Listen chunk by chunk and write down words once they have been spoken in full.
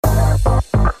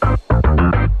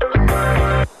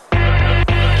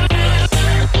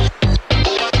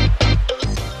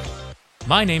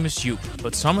My name is Joep,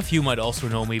 but some of you might also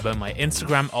know me by my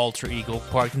Instagram alter ego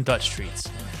Parked in Dutch Streets.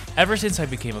 Ever since I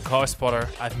became a car spotter,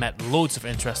 I've met loads of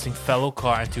interesting fellow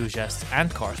car enthusiasts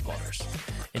and car spotters.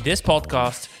 In this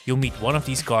podcast, you'll meet one of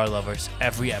these car lovers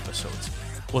every episode.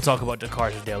 We'll talk about the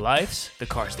cars of their lives, the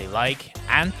cars they like,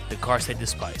 and the cars they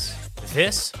despise.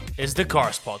 This is the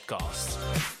Carspotcast.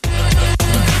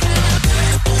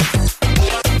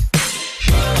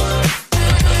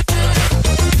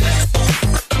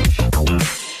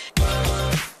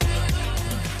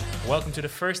 Welcome to the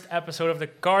first episode of the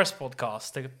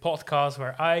Carspotcast, the podcast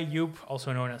where I, Joep,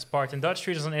 also known as Bart in Dutch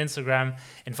Streets on Instagram,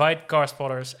 invite car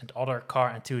spotters and other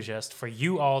car enthusiasts for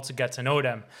you all to get to know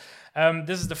them.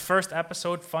 This is the first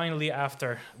episode, finally,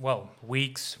 after,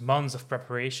 weeks, months of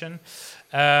preparation.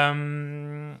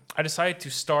 I decided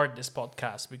to start this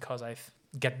podcast because I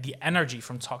get the energy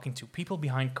from talking to people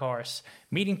behind cars,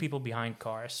 meeting people behind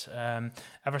cars.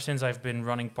 Ever since I've been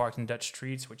running Parked in Dutch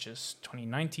Streets, which is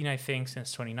 2019, I think,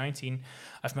 since 2019,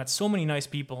 I've met so many nice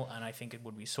people, and I think it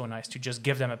would be so nice to just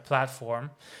give them a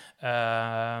platform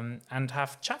and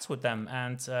have chats with them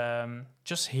and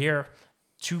just hear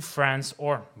two friends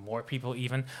or more people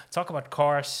even talk about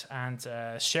cars and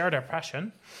share their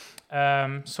passion.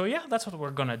 That's what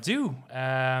we're gonna do.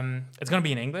 It's gonna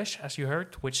be in English, as you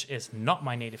heard, which is not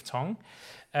my native tongue,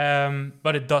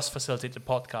 but it does facilitate the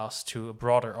podcast to a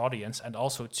broader audience and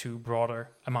also to broader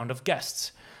amount of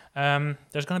guests.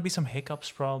 There's gonna be some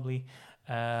hiccups probably.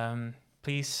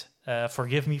 Please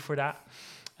forgive me for that.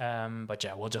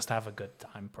 We'll just have a good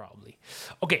time probably.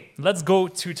 Okay, let's go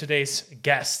to today's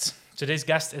guest. Today's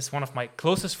guest is one of my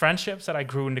closest friendships that I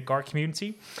grew in the car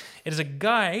community. It is a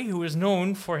guy who is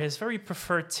known for his very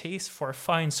preferred taste for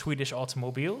fine Swedish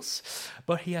automobiles,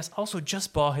 but he has also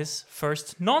just bought his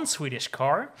first non-Swedish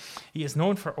car. He is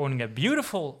known for owning a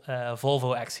beautiful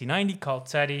Volvo XC90 called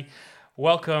Teddy.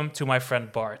 Welcome to my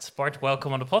friend Bart. Bart,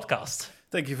 welcome on the podcast.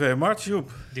 Thank you very much, Joep.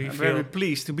 I'm very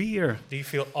pleased to be here. Do you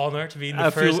feel honored to be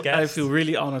the first guest? I feel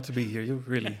really honored to be here, Joep,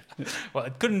 really. Well,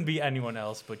 it couldn't be anyone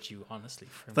else but you, honestly.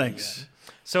 Thanks.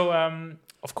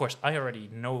 Of course, I already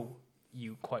know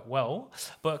you quite well,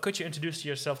 but could you introduce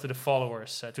yourself to the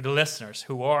followers, to the listeners?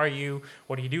 Who are you?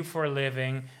 What do you do for a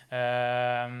living?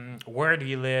 Where do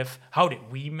you live? How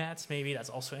did we met? Maybe that's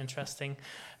also interesting.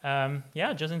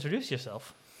 Just introduce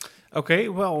yourself. Okay,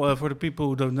 for the people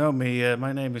who don't know me,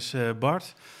 my name is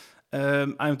Bart.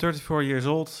 I'm 34 years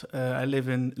old. I live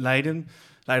in Leiden.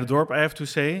 Leiderdorp, I have to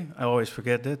say. I always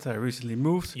forget that. I recently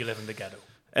moved. You live in the ghetto.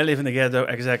 I live in the ghetto,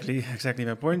 exactly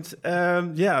my point.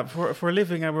 For a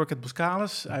living, I work at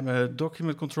Boskalis. I'm a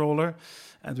document controller.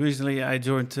 And recently I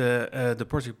joined the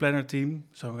project planner team.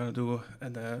 So I'm going to do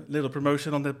a little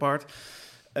promotion on that part.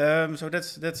 So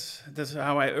that's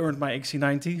how I earned my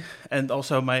XC90 and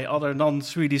also my other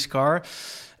non-Swedish car.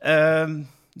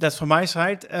 That's from my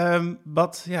side.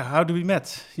 How do we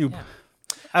met?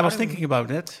 I was thinking about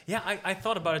that. Yeah, I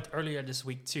thought about it earlier this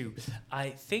week too. I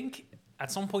think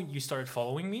at some point you started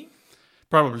following me.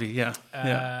 Probably, yeah.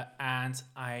 And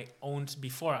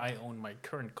before I owned my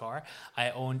current car, I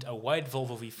owned a white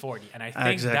Volvo V40, and I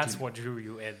think that's what drew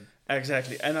you in.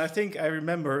 Exactly, and I think I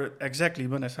remember exactly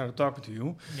when I started talking to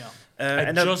you. Yeah,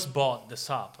 I just bought the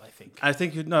Saab, I think. I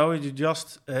think you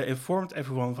just informed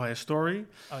everyone via story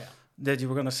that you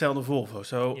were going to sell the Volvo.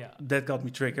 So that got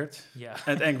me triggered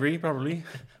and angry, probably.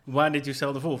 Why did you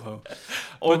sell the Volvo?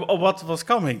 or what was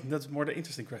coming? That's more the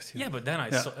interesting question. Yeah, but then I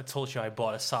told you I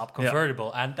bought a Saab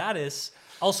convertible, and that is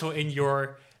also in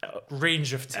your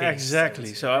range of taste.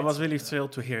 Exactly, so I was really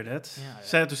thrilled to hear that.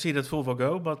 Sad to see that Volvo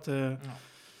go, but...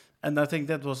 And I think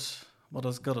that was what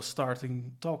has got us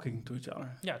starting talking to each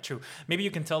other. Yeah, true. Maybe you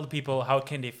can tell the people how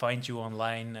can they find you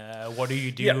online? What do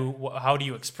you do? How do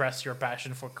you express your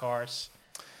passion for cars?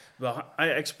 Well, I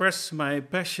express my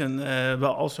passion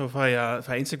also via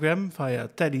Instagram, via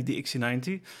Teddy the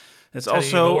XC90. It's Teddy,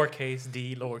 also lowercase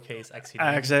d, lowercase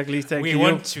XC90. Exactly. Thank you. We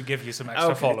want to give you some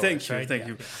extra followers. Thank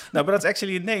you. No, but that's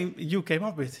actually a name you came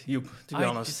up with, to be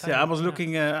honest. I was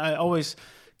looking. I always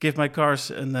give my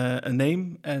cars a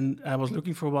name, and I was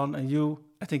looking for one, and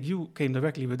I think you came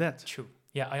directly with that. True.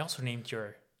 Yeah, I also named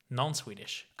your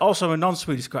non-Swedish. Also a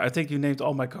non-Swedish car. I think you named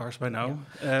all my cars by now.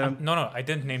 Yeah. No, I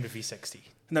didn't name the V60.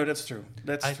 No, that's true.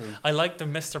 True. I like the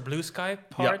Mr. Blue Sky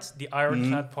part. Yeah. The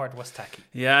ironclad part was tacky.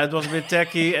 Yeah, it was a bit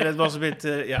tacky, and it was a bit...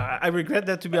 I regret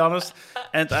that, to be honest.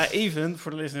 And I even,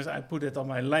 for the listeners, I put it on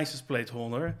my license plate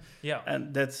holder. Yeah.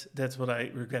 And that's what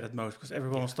I regretted most, because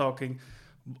everyone was talking...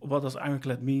 What does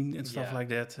ironclad mean and stuff like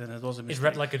that? And it was a mistake. It's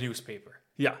read like a newspaper.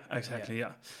 Yeah, exactly,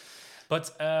 yeah.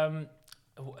 But I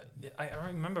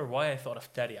remember why I thought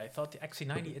of Teddy. I thought the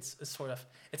XC90,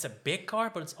 it's a big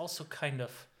car, but it's also kind of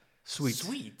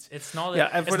sweet. It's not. Yeah,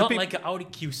 and It's for the not like an Audi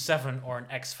Q7 or an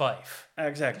X5.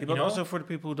 Exactly, but also for the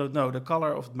people who don't know, the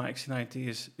color of my XC90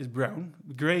 is brown,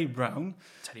 gray brown,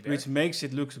 Teddy bear. which makes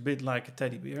it look a bit like a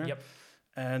teddy bear. Yep.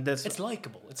 And it's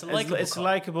likable. It's a likable. It's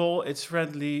likable. It's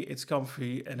friendly. It's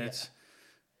comfy, and it's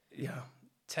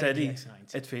Teddy.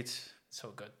 It fits.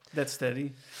 So good. That's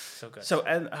Teddy. So good. So,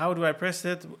 and how do I press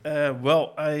that?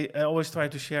 Well, I always try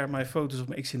to share my photos of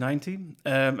my XC90.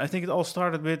 I think it all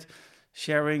started with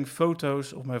sharing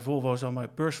photos of my Volvos on my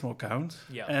personal account.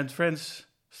 Yeah. And friends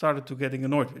started to getting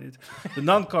annoyed with it. The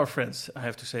non-car friends, I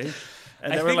have to say.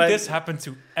 And I think this happened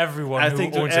to everyone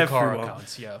who owns a car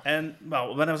account. Yeah. And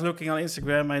well, when I was looking on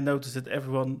Instagram, I noticed that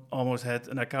everyone almost had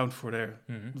an account for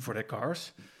their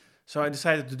cars. So I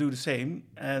decided to do the same.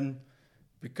 And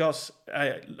because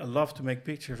I love to make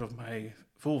pictures of my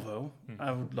Volvo,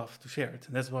 I would love to share it.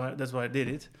 And that's why I did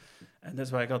it. And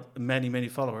that's why I got many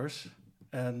followers.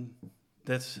 And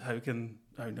that's how you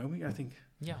know me, I think.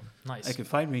 Yeah, nice. I can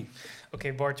find me.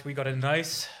 Okay, Bart, we got a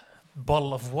nice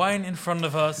bottle of wine in front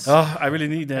of us. Oh, I really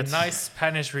need that. A nice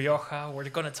Spanish Rioja. We're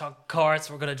going to talk cars.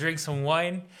 We're going to drink some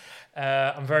wine.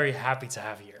 I'm very happy to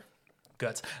have you here.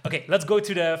 Good. Okay, let's go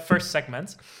to the first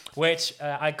segment, which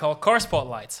I call Car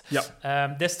Spotlight.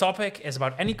 Yeah. This topic is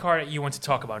about any car that you want to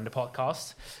talk about in the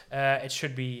podcast. It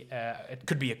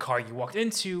could be a car you walked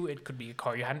into. It could be a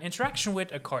car you had an interaction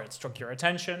with, a car that struck your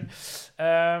attention.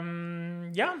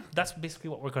 That's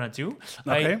basically what we're going to do.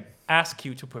 Okay. I ask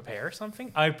you to prepare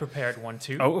something. I prepared one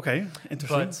too. Oh, okay.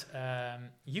 Interesting. But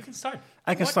you can start.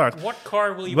 I can start. What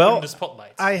car will you put in the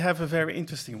spotlight? I have a very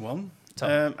interesting one.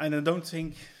 And I don't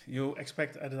think you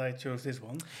expect that I chose this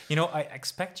one. You know, I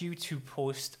expect you to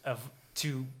put a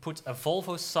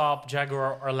Volvo, Saab,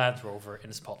 Jaguar, or Land Rover in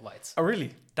the spotlight. Oh,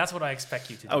 really? That's what I expect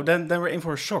you to do. Oh, then we're in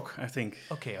for a shock, I think.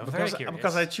 Okay, I'm very curious.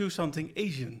 Because I choose something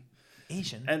Asian.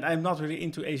 Asian? And I'm not really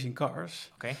into Asian cars.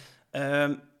 Okay.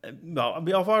 Well,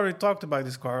 we have already talked about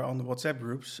this car on the WhatsApp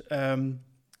groups,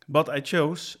 but I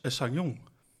chose a SsangYong.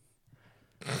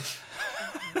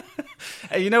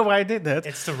 And you know why I did that?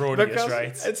 It's the Rodius,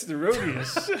 right? It's the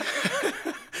Rodius.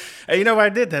 And you know why I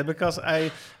did that? Because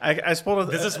I spotted...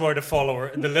 This is where the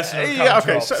listener count yeah,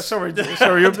 okay, drops. sorry. This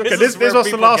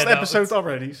was the last episode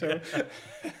already. So.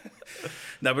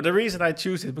 No, but the reason I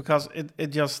choose it, because it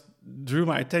just drew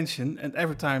my attention, and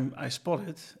every time I spot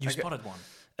it... You spotted one?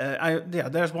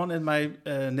 There's one in my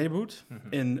neighborhood,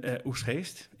 in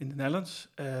Oostgeest, in the Netherlands.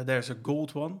 There's a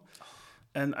gold one.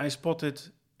 And I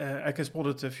can spot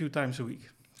it a few times a week.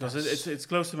 Because it's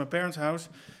close to my parents' house.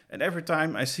 And every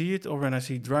time I see it, or when I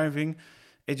see it driving,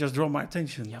 it just draws my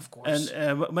attention. Yeah, of course.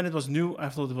 And when it was new, I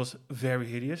thought it was very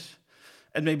hideous.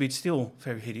 And maybe it's still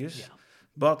very hideous. Yeah.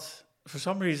 But for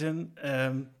some reason,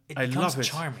 I love it.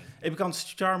 Charming. It becomes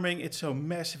charming. It's so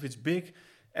massive. It's big.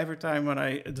 Every time when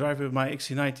I drive with my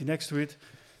XC90 next to it,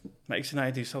 my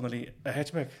XC90 is suddenly a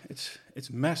hatchback. It's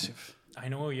massive. I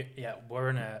know, we're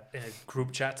in a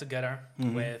group chat together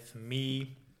with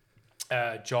me,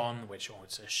 John, which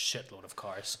owns a shitload of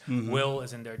cars. Will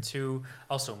is in there too.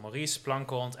 Also Maurice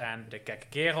Plankond and the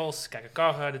Gekke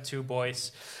Karre, the two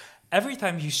boys. Every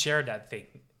time you share that thing,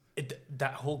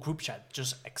 that whole group chat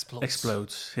just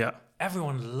explodes. Yeah.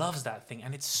 Everyone loves that thing,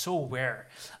 and it's so rare.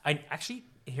 I actually,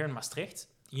 here in Maastricht,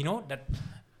 you know that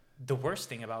the worst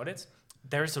thing about it,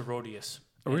 there's a Rodius.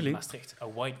 Oh, really? Maastricht, a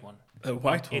white one. A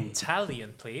white one?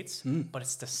 Italian plates, but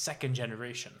it's the second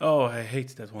generation. Oh, I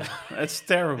hate that one. It's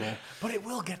terrible. But it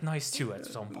will get nice too at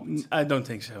some point. I don't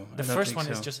think so. The first one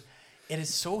is just, it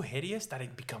is so hideous that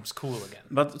it becomes cool again.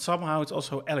 But somehow it's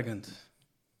also elegant.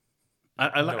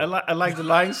 I like the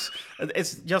lines.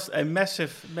 It's just a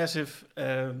massive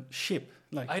ship.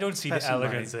 Like I don't see the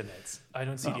elegance in it. I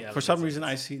don't see the elegance. For some reason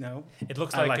I see now. It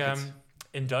looks like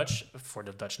in Dutch, for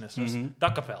the Dutch listeners,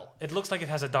 dakkapel. It looks like it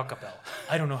has a dakkapel.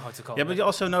 I don't know how to call it. Yeah, but you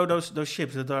also know those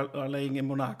ships that are laying in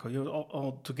Monaco. You're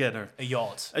all together. A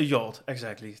yacht. A yacht,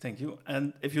 exactly. Thank you.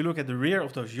 And if you look at the rear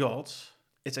of those yachts,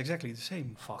 it's exactly the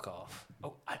same. Fuck off.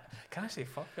 Oh, can I say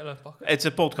fuck? It's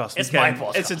a podcast. It's my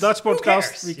podcast. It's a Dutch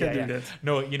podcast. We can do that.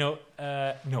 No,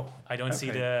 no. I don't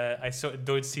see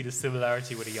don't see the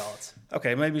similarity with a yacht.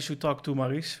 Okay, maybe we should talk to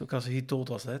Maurice, because he told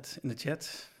us that in the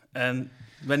chat. And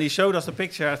when he showed us the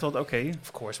picture, I thought, okay.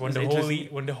 Of course, when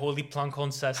the holy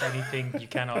Plankon says anything, you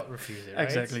cannot refuse it, right?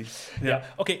 Exactly. Yeah.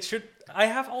 Okay, I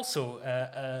have also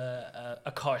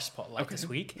a car spotlight this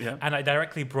week, and I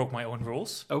directly broke my own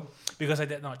rules. Oh. Because I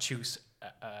did not choose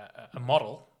a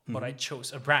model, but I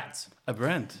chose a brand. A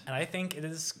brand. And I think it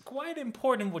is quite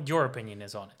important what your opinion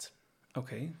is on it.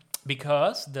 Okay.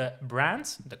 because the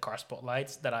brand, the car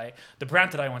spotlights the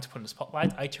brand that I want to put in the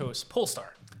spotlight, I chose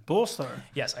Polestar. Polestar.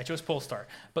 Yes, I chose Polestar,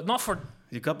 but not for.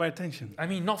 You got my attention. I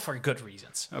mean, not for good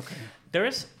reasons. Okay. There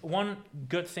is one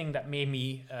good thing that made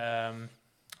me.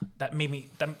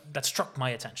 That struck my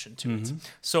attention to it.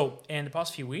 So in the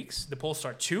past few weeks, the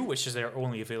Polestar 2, which is their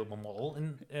only available model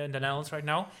in the Netherlands right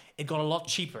now, it got a lot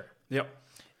cheaper. Yep.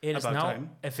 It is now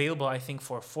available, I think,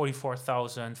 for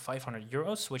 44,500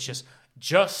 euros, which is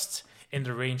just in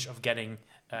the range of getting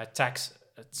tax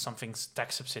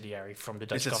subsidiary from the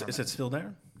Dutch government. Is it still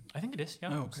there? I think it is,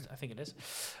 yeah. Oh, okay. I think it is.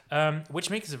 Which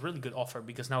makes it a really good offer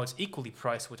because now it's equally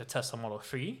priced with the Tesla Model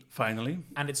 3. Finally.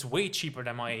 And it's way cheaper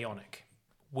than my Ioniq.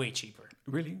 Way cheaper.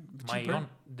 Really? My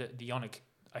the Ioniq,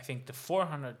 I think the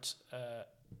 400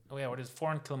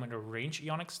 kilometer range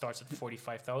Ioniq starts at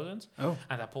 45,000. Oh.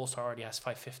 And that Polestar already has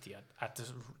 550 at the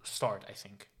start, I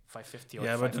think. 550 or 520.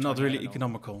 Yeah, but they're not really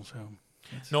economical, so...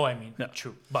 No, I mean,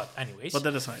 true. But anyways. But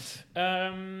that aside.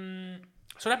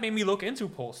 So that made me look into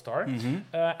Polestar.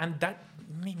 And that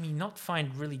made me not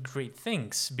find really great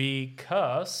things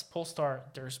because Polestar,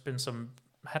 there's been some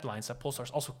headlines that Polestar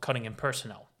is also cutting in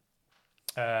personnel.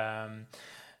 And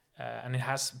it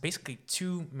has basically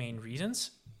two main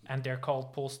reasons, and they're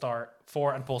called Polestar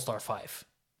 4 and Polestar 5.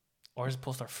 Or is it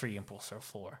Polestar 3 and Polestar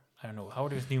 4? I don't know. How are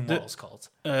those new models called?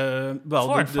 4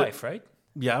 and 5, right?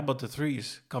 Yeah, but the 3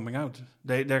 is coming out.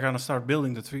 They're going to start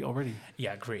building the 3 already.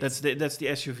 Yeah, great. That's the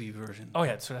SUV version. Oh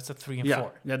yeah, so that's the 3 and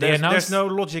 4. Yeah, there's no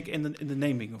logic in the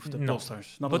naming of the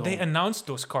Polestars. But they announced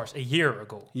those cars a year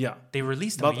ago. Yeah. They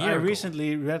released them a year ago. But I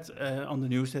recently read on the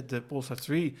news that the Polestar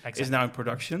 3 is now in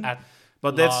production.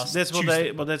 But that's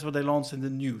what they launched in the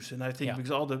news. And I think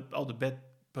because all the bad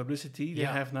publicity they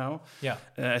have now,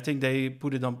 I think they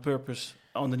put it on purpose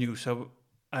on the news. So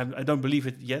I don't believe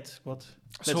it yet, but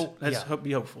let's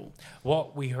be hopeful.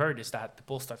 What we heard is that the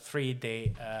Polestar 3,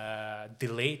 they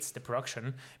delayed the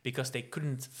production because they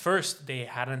couldn't... First, they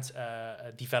hadn't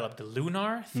developed the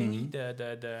lunar thingy,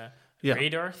 the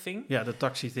radar thing. Yeah, the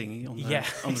taxi thingy on the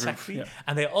exactly. roof. Yeah.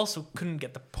 And they also couldn't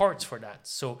get the parts for that.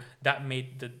 So that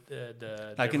made the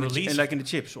release... Like in the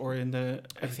chips or in the...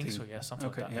 I think so, yeah, something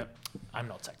like that. Yeah. I'm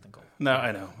not technical. No,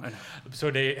 I know. So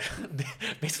they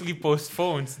basically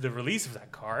postponed the release of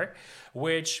that car,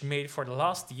 which made for the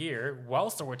last year,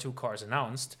 whilst there were 2 cars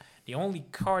announced, the only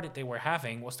car that they were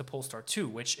having was the Polestar 2,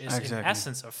 which is in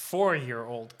essence a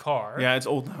 4-year-old car. Yeah, it's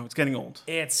old now. It's getting old.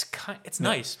 It's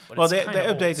nice, but they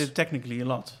updated old. Technically a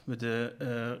lot with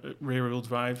the rear-wheel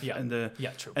drive and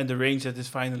the range that is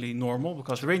finally normal,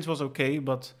 because the range was okay,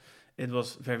 but it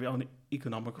was very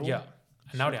uneconomical. Yeah.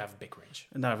 And now they have a big range.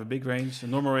 And now have a big range, a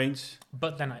normal range.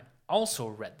 But then I also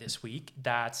read this week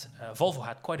that Volvo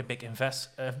had quite a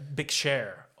big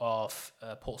share of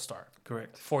Polestar.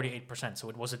 Correct. 48%. So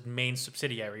it was its main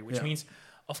subsidiary, which means,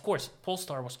 of course,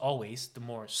 Polestar was always the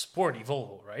more sporty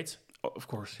Volvo, right? Of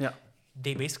course, yeah.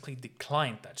 They basically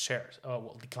declined that share.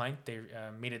 They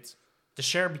made it... The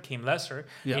share became lesser.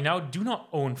 Yeah. They now do not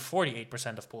own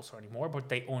 48% of Polestar anymore, but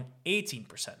they own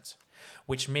 18%.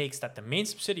 Which makes that the main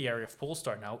subsidiary of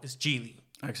Polestar now is Geely.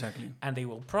 Exactly. And they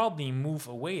will probably move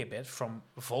away a bit from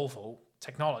Volvo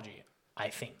technology, I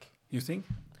think. You think?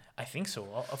 I think so.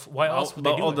 Why else would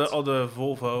they do it? All the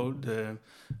Volvo, the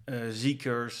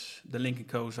Zeekrs, the Lincoln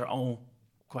Co's are all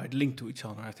quite linked to each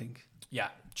other, I think. Yeah,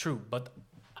 true. But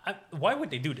why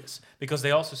would they do this? Because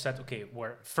they also said, okay,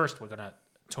 we're going to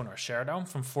tone our share down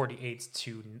from 48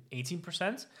 to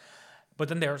 18%. But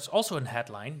then there's also a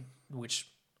headline, which...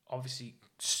 obviously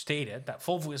stated that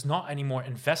Volvo is not anymore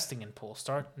investing in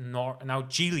Polestar, nor now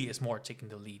Geely is more taking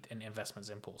the lead in investments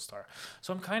in Polestar. So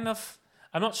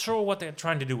I'm not sure what they're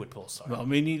trying to do with Polestar. Well,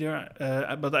 me neither.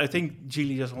 But I think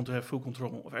Geely just want to have full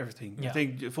control of everything. Yeah. I think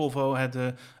Volvo had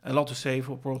a lot to say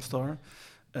for Polestar.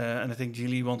 And I think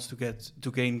Geely wants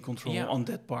to gain control on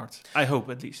that part. I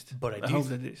hope at least. But I hope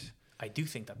that is. I do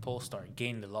think that Polestar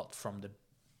gained a lot from the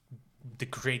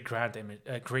great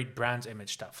brand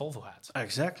image that Volvo had.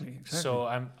 Exactly. So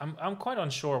I'm quite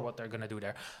unsure what they're going to do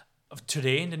there.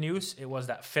 Today in the news, it was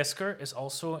that Fisker is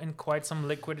also in quite some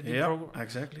liquidity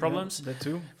problems. Yeah, that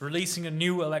too. Releasing a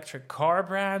new electric car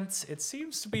brand. It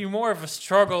seems to be more of a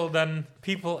struggle than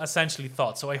people essentially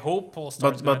thought. So I hope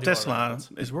Polestar is going to do Tesla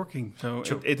is working, so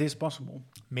it is possible.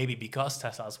 Maybe because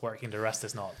Tesla is working, the rest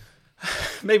is not.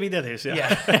 Maybe that is,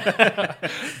 yeah.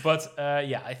 But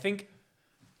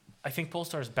I think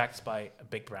Polestar is backed by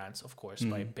big brands, of course,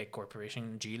 by a big corporation,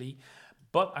 Geely.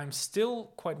 but I'm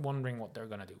still quite wondering what they're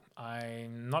going to do.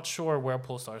 I'm not sure where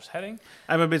Polestar is heading.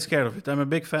 I'm a bit scared of it. I'm a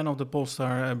big fan of the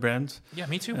Polestar brand. Yeah,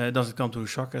 me too. It doesn't come to a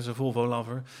shock as a Volvo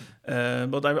lover.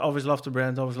 But I always loved the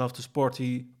brand, always loved the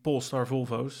sporty Polestar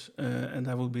Volvos. And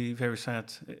I would be very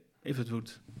sad if it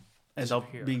would end up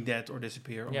being dead or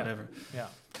disappear or whatever. Yeah,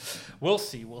 we'll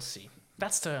see.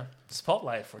 That's the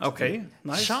spotlight for today. Okay,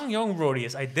 nice. SsangYong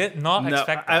Rodius. I did not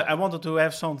expect that. I wanted to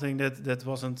have something that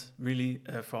wasn't really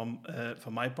from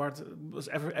my part. Was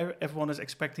everyone is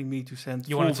expecting me to send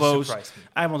You Volvos. wanted to surprise me.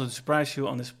 I wanted to surprise you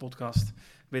on this podcast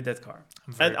with that car.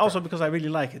 And proud. also because I really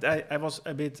like it. I was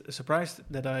a bit surprised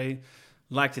that I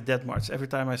liked it that much. Every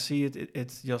time I see it,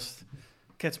 it just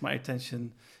gets my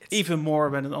attention even more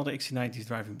when another XC90 is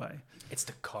driving by. It's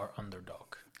the car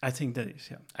underdog. I think that is,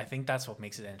 yeah. I think that's what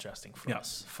makes it interesting for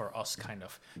us. For us, kind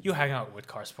of. You hang out with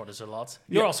Carsporters a lot.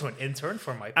 You're also an intern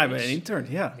for my page. I'm an intern,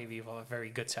 yeah. Maybe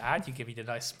very good to add. You give me the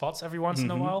nice spots every once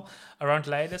in a while around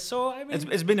Leiden. So, I mean...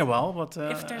 It's been a while, but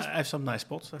I have some nice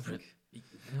spots, I think.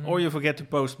 Or you forget to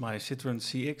post my Citroen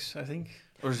CX, I think.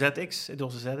 Or ZX, it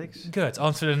was a ZX. Good,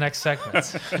 on to the next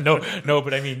segment. no,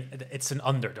 but I mean, it's an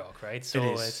underdog, right? So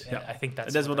it is, I think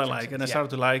that's what I like. And I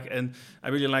started to like, and I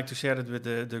really like to share it with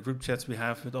the group chats we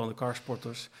have with all the car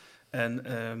spotters.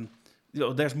 And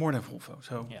there's more than Volvo,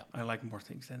 so I like more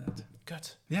things than that. Good.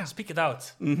 Yeah. Speak it out.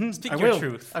 Mm-hmm. Speak your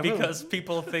truth. Because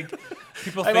people think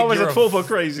I'm always at Volvo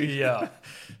crazy. Yeah.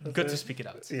 Good to speak it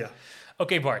out. Yeah.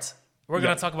 Okay, Bart. We're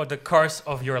going to talk about the cars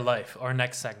of your life, our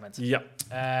next segment. Yeah.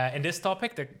 In this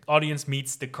topic, the audience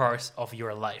meets the cars of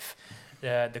your life.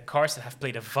 The cars that have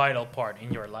played a vital part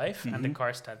in your life and the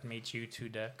cars that made you to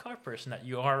the car person that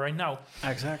you are right now.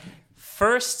 Exactly.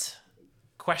 First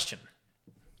question.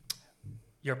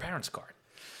 Your parents' car.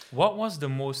 What was the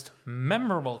most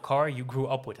memorable car you grew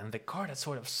up with and the car that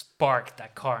sort of sparked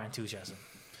that car enthusiasm?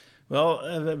 Well,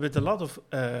 with a lot of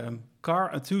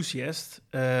car enthusiasts,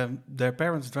 their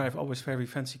parents drive always very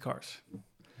fancy cars.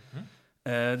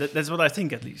 That's what I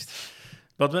think, at least.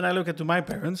 But when I look at my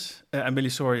parents, I'm really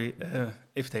sorry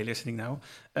if they're listening now,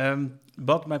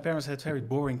 but my parents had very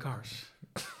boring cars.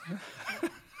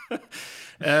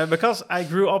 Because I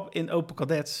grew up in Opel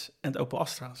Kadets and Opel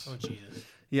Astras. Oh, Jesus.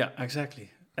 Yeah, exactly.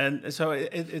 And so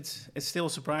it's still a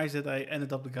surprise that I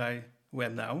ended up the guy who I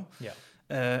am now. Yeah.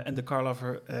 And the car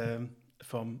lover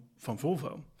from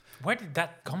Volvo. Where did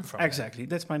that come from? Exactly,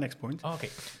 that's my next point. Oh, okay.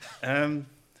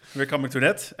 We're coming to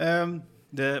that.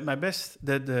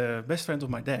 The best friend of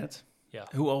my dad,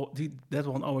 that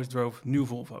one always drove new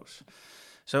Volvos.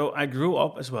 So I grew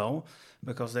up as well,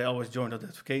 because they always joined us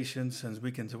at vacations and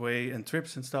weekends away and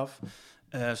trips and stuff.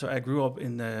 So I grew up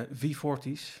in the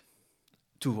V40s.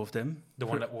 Two of them. The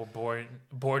one that were born.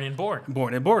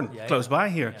 Close by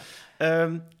here.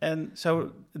 Yeah. And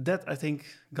so that, I think,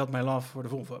 got my love for the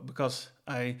Volvo, because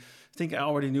I think I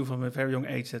already knew from a very young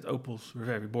age that Opels were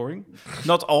very boring.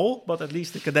 Not all, but at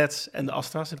least the Cadets and the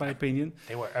Astras, in my opinion.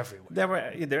 They were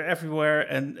everywhere. They're everywhere,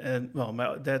 and well,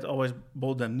 my dad always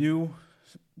bought them new,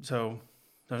 so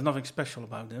there's nothing special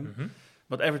about them. Mm-hmm.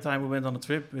 But every time we went on a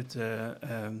trip with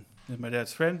my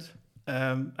dad's friend,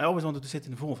 I always wanted to sit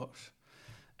in the Volvos.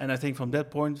 And I think from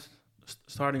that point,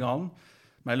 starting on,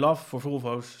 my love for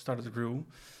Volvos started to grow,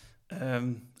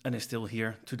 and is still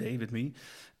here today with me.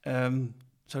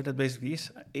 So that basically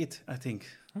is it, I think.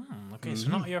 Okay, so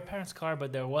not your parents' car,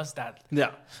 but there was that.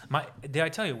 Yeah. Did I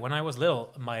tell you, when I was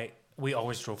little, we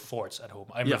always drove Fords at home.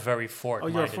 I'm a very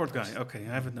Ford-minded you're a Ford person. guy. Okay,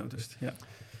 I haven't noticed. Yeah.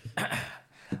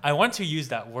 I want to use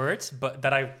that word, but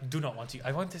that I do not want to.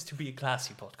 I want this to be a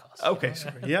classy podcast. Okay,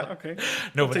 sorry. Yeah, okay.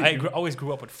 No, but I always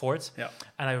grew up with Fords. Yeah.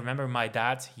 And I remember my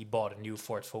dad, he bought a new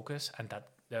Ford Focus, and that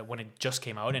when it just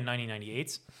came out in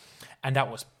 1998, and that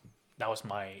was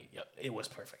it was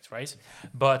perfect, right?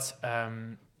 But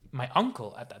my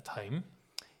uncle at that time,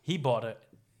 he bought a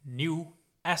new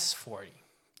S40.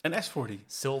 An S40?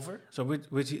 Silver. So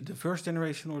which the first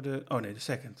generation or the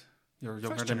second? You're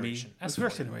younger than me. The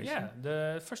first generation. Yeah,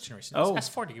 the first generation. Oh, it's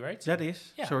S40, right? That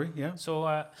is. Yeah. Sorry. Yeah. So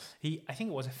I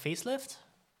think it was a facelift.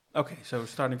 Okay, so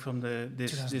starting from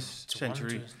this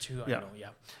century. I don't know.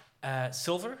 Yeah.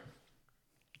 Silver.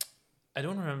 I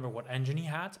don't remember what engine he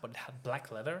had, but it had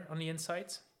black leather on the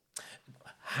inside.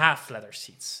 Half leather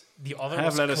seats. The other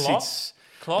was leather cloth. Seats.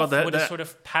 Cloth with a sort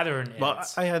of pattern in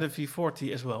it. I had a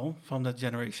V40 as well from that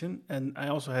generation, and I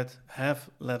also had half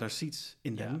leather seats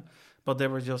in them. But they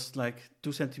were just like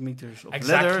 2 centimeters of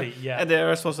leather, and the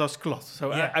rest was just cloth.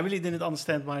 So I really didn't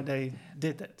understand why they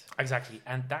did that. Exactly,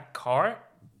 and that car,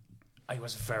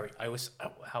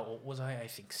 how old was I? I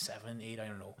think 7, 8, I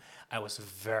don't know. I was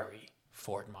very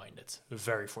Ford-minded,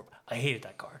 very Ford. I hated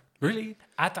that car. Really?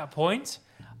 At that point,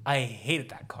 I hated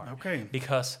that car. Okay.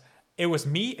 Because it was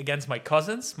me against my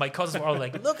cousins. My cousins were all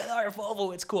like, look at our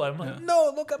Volvo, it's cool. I'm like,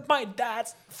 no, look at my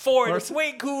dad's Ford, it's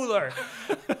way cooler.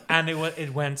 And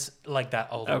it went like that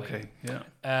all the way. Okay, yeah.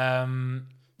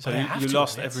 So you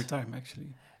lost every time, actually.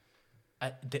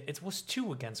 It was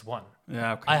 2 against 1.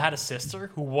 Yeah, okay. I had a sister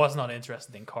who was not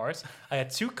interested in cars. I had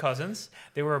 2 cousins.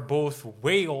 They were both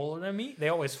way older than me. They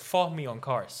always fought me on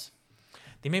cars.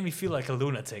 They made me feel like a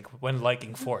lunatic when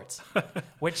liking Fords.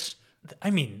 Which,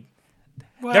 I mean...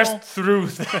 Well, there's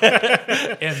truth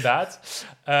in that,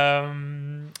 that's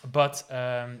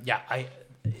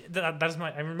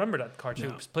my. I remember that car too.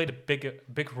 It played a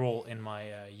big role in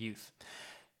my youth.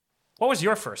 What was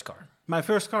your first car? My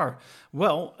first car.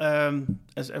 Well,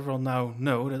 as everyone now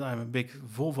know that I'm a big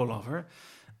Volvo lover,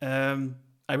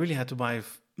 I really had to buy a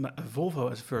Volvo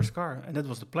as a first car, and that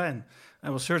was the plan. I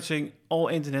was searching all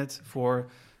internet for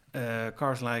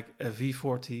cars like a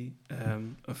V40,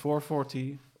 a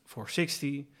 440.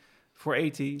 460,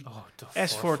 480,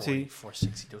 S40.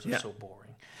 460, those are so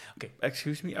boring. Okay.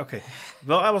 Excuse me? Okay.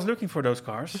 Well, I was looking for those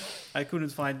cars. I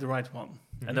couldn't find the right one.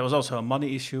 Mm-hmm. And there was also a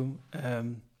money issue.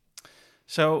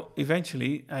 So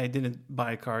eventually, I didn't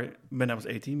buy a car when I was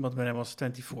 18, but when I was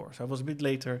 24. So I was a bit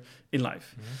later in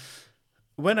life.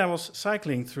 Mm-hmm. When I was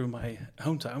cycling through my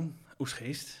hometown,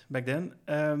 Oesgeest, back then,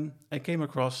 I came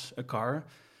across a car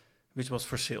which was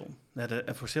for sale. It had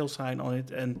a for sale sign on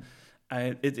it, and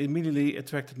it immediately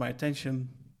attracted my attention,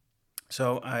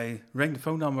 so I rang the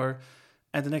phone number,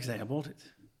 and the next day I bought it.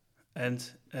 And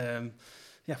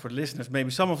for the listeners,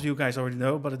 maybe some of you guys already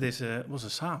know, but it was a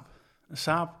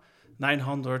Saab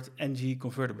 900 NG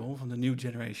convertible from the new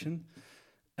generation.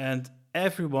 And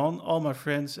everyone, all my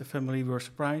friends and family were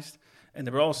surprised, and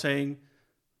they were all saying,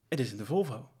 it isn't a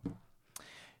Volvo.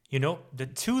 You know, the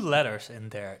 2 letters in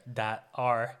there that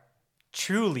are...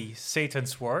 truly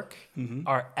Satan's work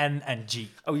are N and G.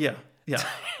 Oh, yeah.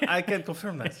 I can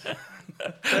confirm that.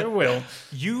 Very well.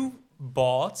 You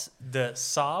bought the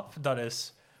Saab that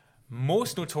is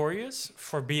most notorious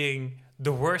for being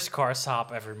the worst car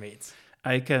Saab ever made.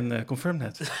 I can confirm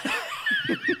that.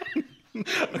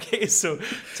 Okay, so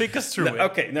take us through it.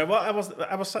 Okay, now well,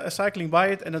 I was cycling by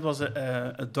it, and it was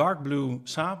a dark blue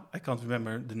Saab. I can't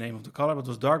remember the name of the color, but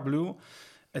it was dark blue.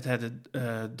 It had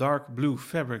a dark blue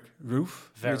fabric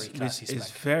roof, which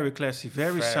is very classy,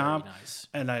 very Saab, nice.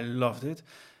 And I loved it.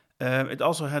 It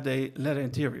also had a leather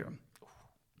interior.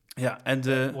 Yeah, and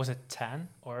was it tan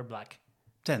or black?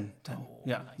 Tan. Oh,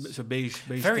 yeah, nice. So beige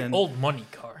very tan. old money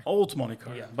car. Old money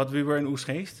car. Yeah. But we were in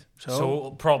Oesgeest,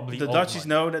 so probably the Dutchies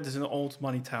know that it's an old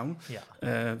money town.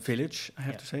 Yeah, village. I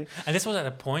have to say. And this was at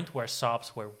a point where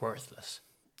Saabs were worthless.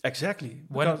 Exactly.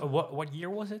 What year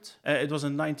was it? It was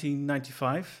in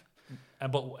 1995.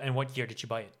 And what year did you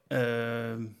buy it?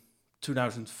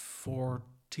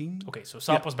 2014. Okay, so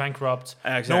Saab was bankrupt.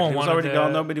 Exactly. No one wanted it was already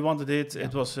gone. Nobody wanted it. Yeah.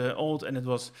 It was old, and it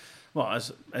was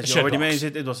as you already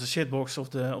mentioned, it was the shitbox of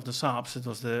the Saabs. It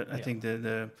was I think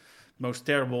the most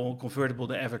terrible convertible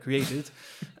they ever created.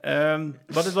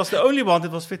 But it was the only one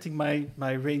that was fitting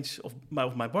my range of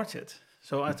my budget.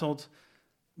 So I thought,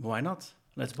 why not?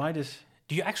 Let's buy this.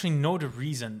 Do you actually know the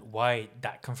reason why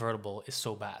that convertible is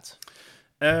so bad?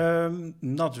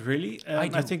 Not really. I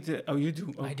do. I think you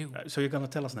do. I do. So you're gonna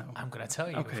tell us now. I'm gonna tell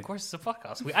you. Okay. Of course, it's a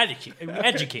podcast. We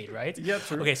educate, right? Yeah,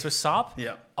 true. Okay, so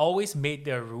Saab always made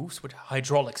their roofs with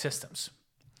hydraulic systems,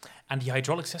 and the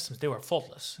hydraulic systems, they were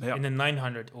faultless. Yeah. In the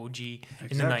 900 OG,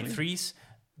 in the 93s,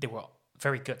 they were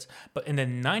very good. But in the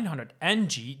 900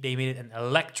 NG, they made it an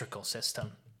electrical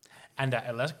system, and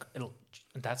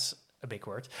that's a big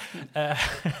word.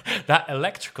 That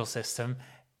electrical system,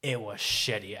 it was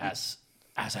shitty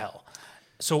as hell.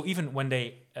 So even when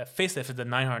they facelifted the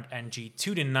 900 NG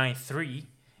to the 93,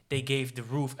 they gave the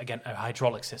roof again a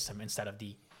hydraulic system instead of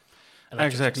the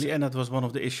electric exactly system. And that was one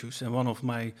of the issues, and one of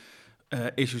my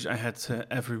issues I had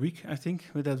every week, I think,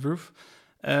 with that roof.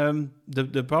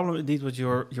 The problem indeed what you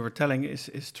were telling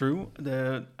is true.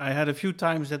 I had a few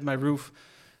times that my roof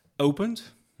opened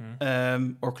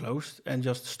or closed and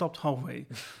just stopped halfway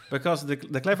because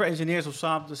the clever engineers of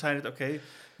Saab decided, okay,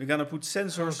 we're gonna put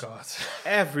sensors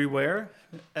everywhere,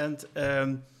 and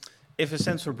if a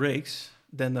sensor breaks,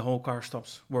 then the whole car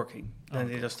stops working. Then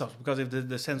it just stops, because if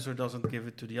the sensor doesn't give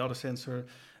it to the other sensor,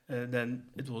 then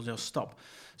it will just stop.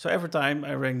 So every time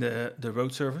I rang the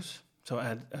road service. So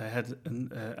I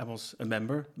was a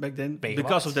member back then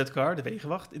because of that car, the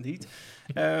Wegenwacht, indeed.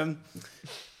 And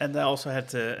I also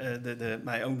had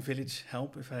my own village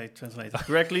help, if I translate it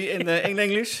correctly in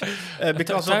English,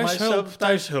 because of my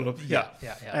thuishulp. Yeah,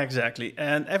 exactly.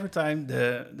 And every time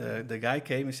the guy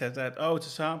came and said that,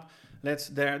 it's a Saab, There's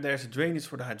a drainage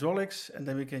for the hydraulics, and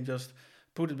then we can just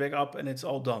put it back up, and it's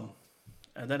all done.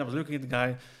 And then I was looking at the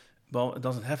guy. Well, it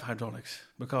doesn't have hydraulics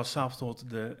because Saab thought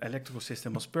the electrical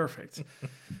system was perfect.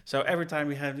 So every time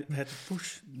we had to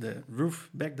push the roof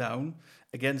back down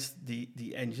against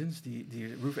the engines,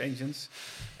 the roof engines.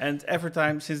 And every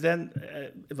time since then,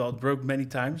 it broke many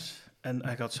times. And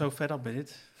I got so fed up with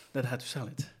it that I had to sell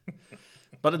it.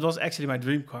 But it was actually my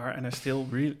dream car, and I still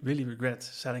really regret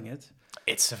selling it.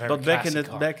 It's a very but classic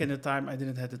car. back in the time, I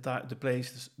didn't have the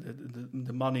place,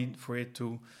 the money for it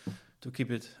to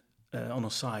keep it on a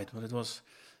side. But it was,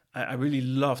 I really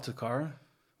loved the car,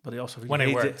 but I also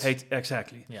really hate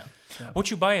exactly. Yeah.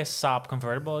 Would you buy a Saab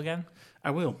convertible again?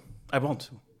 I will. I want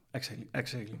to.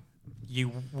 Exactly.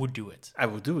 You would do it. I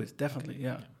would do it definitely.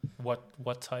 Yeah.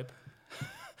 What type?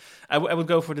 I would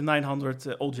go for the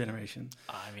 900 old generation.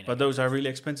 But those are really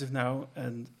expensive now,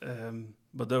 and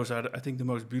but those are I think the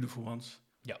most beautiful ones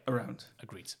around.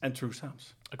 Agreed. And true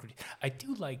Saabs. Agreed. I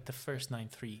do like the first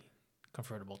 9.3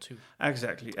 convertible too.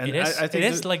 Exactly. And I think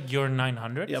it is like your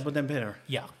 900. Yeah, but then better.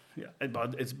 Yeah.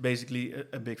 But it's basically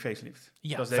a big facelift.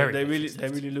 Yeah, because they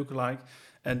really look alike,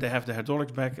 and they have the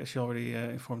hydraulics back, as you already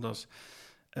informed us.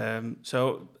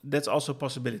 So that's also a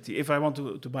possibility. If I want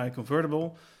to buy a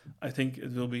convertible, I think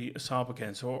it will be a Saab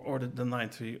again, or the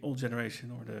 9.3 old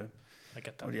generation,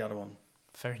 or the other one.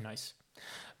 Very nice.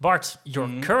 Bart, your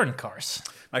current cars.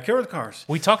 My current cars.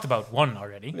 We talked about one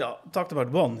already. Yeah, talked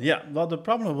about one. Yeah. Well, the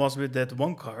problem was with that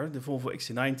one car, the Volvo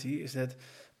XC90, is that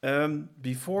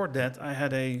before that I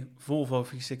had a Volvo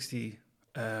V60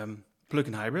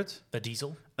 plug-in hybrid. A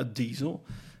diesel.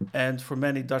 And for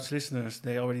many Dutch listeners,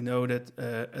 they already know that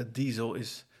a diesel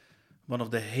is one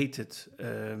of the hated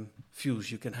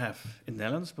fuels you can have in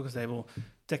Netherlands, because they will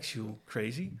tax you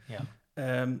crazy. Yeah.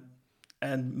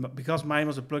 And because mine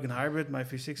was a plug-in hybrid, my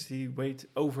V60 weighed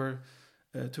over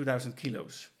 2,000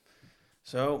 kilos.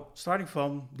 So starting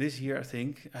from this year, I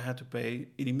think, I had to pay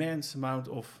an immense amount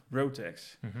of road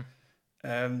tax.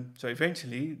 Mm-hmm. So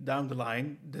eventually, down the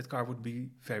line, that car would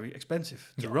be very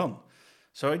expensive to run.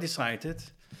 So I decided,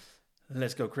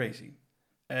 let's go crazy.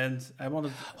 And I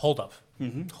wanted... Hold up.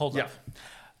 Hold up.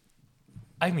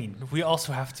 I mean, we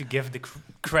also have to give the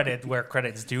credit where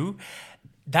credit's due.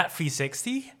 That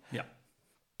V60... Yeah.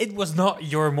 It was not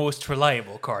your most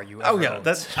reliable car you ever owned.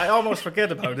 I almost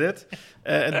forget about it.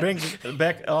 It brings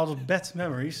back a lot of bad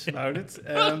memories about it.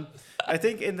 I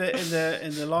think in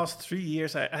the last 3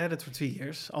 years, I had it for 3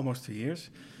 years, almost 3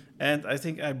 years, and I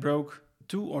think I broke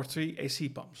 2 or 3 AC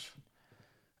pumps,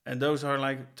 and those are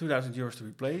like 2,000 euros to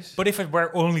replace. But if it were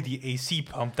only the AC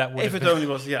pump, that would. If it only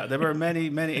was, there were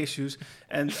many issues,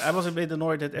 and I was a bit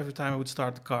annoyed that every time I would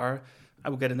start the car, I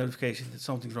would get a notification that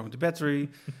something's wrong with the battery.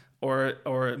 Or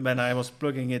when I was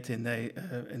plugging it in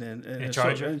a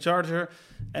charger,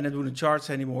 and it wouldn't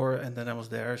charge anymore, and then I was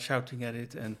there shouting at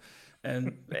it, and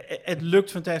it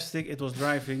looked fantastic. It was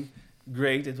driving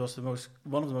great. It was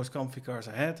one of the most comfy cars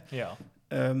I had. Yeah.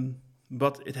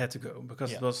 But it had to go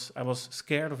because I was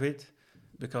scared of it,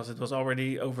 because it was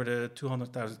already over the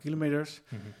 200,000 kilometers,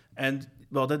 and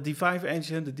the D5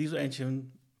 engine, the diesel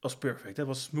engine, was perfect. It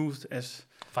was smooth as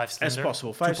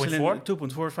possible.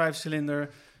 2.4,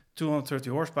 5-cylinder. 230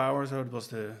 horsepower, so it was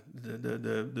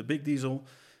the big diesel.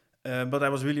 But I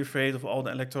was really afraid of all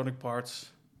the electronic parts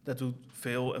that would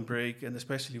fail and break, and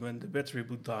especially when the battery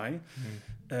would die.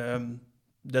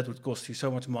 That would cost you so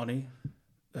much money.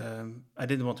 I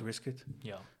didn't want to risk it.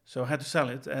 Yeah. So I had to sell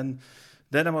it. And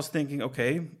then I was thinking,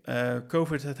 okay,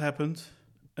 COVID had happened.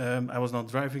 I was not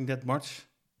driving that much.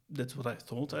 That's what I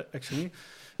thought, actually.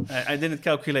 I didn't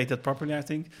calculate that properly, I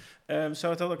think.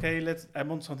 So I thought, okay, I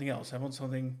want something else. I want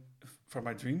something for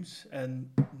my dreams. And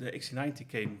the XC90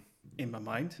 came in my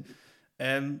mind.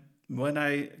 And when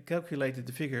I calculated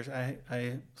the figures,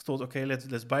 I thought, okay,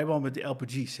 let's buy one with the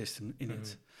LPG system in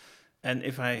it. And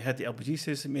if I had the LPG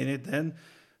system in it, then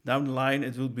down the line,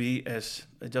 it would be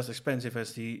just expensive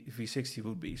as the V60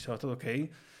 would be. So I thought, okay,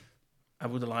 I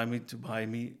would allow me to buy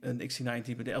me an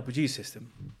XC90 with the LPG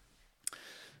system.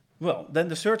 Well, then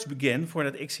the search began for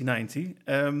that XC90,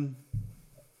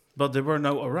 but there were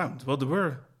no around. Well, there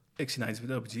were XC90s with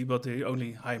LPG, but they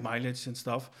only high mileage and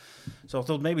stuff. So I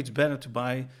thought maybe it's better to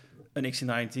buy an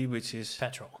XC90, which is...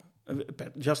 Petrol.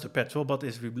 Just a petrol, but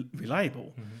is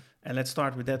reliable. And let's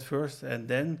start with that first, and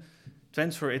then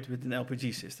transfer it with an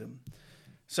LPG system.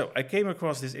 So I came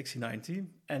across this XC90,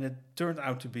 and it turned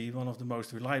out to be one of the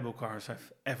most reliable cars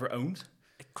I've ever owned.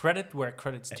 Credit where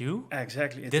credit's due.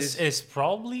 Exactly. This is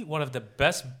probably one of the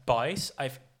best buys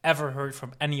I've ever heard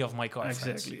from any of my car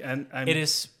friends. Exactly. And it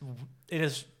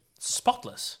is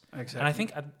spotless. Exactly. And I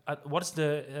think what is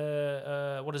the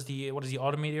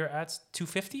autometer at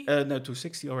 250? No,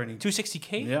 260 already.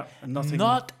 260k? Yeah, nothing.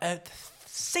 Not a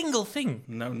single thing.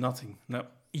 No, nothing. No.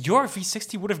 Your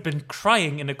V60 would have been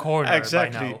crying in a corner by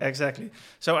now. Exactly.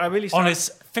 So I really on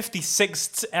his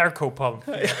 56th airco pump.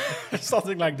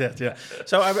 Something like that, yeah.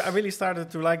 So I really started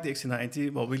to like the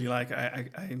XC90. Well, really like,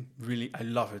 I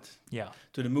love it. Yeah.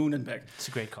 To the moon and back. It's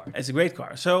a great car. It's a great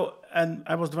car. So, and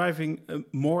I was driving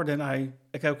more than I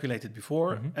calculated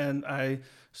before. Mm-hmm. And I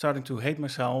started to hate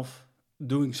myself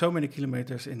doing so many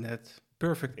kilometers in that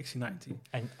perfect XC90.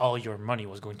 And all your money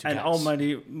was going to and gas. all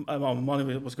money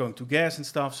was going to gas and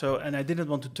stuff. So, and I didn't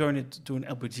want to turn it to an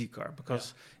LPG car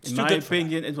because, in my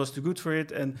opinion, it was too good for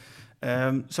it. And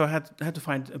so I had to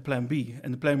find a plan B.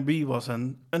 And the plan B was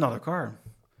another car.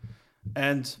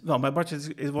 And well, my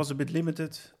budget it was a bit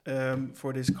limited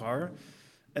for this car.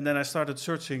 And then I started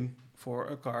searching for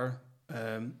a car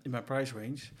in my price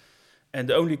range. And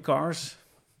the only cars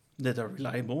that are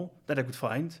reliable that I could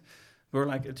find were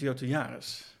like a Toyota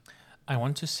Yaris. I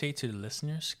want to say to the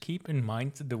listeners, keep in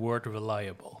mind the word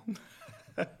reliable.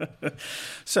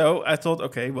 So I thought,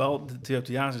 okay, well, the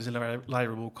Toyota Yaris is a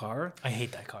reliable car. I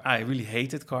hate that car. I really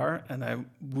hate that car, and I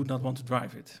would not want to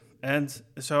drive it. And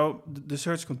so the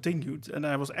search continued, and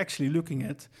I was actually looking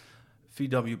at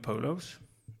VW Polos.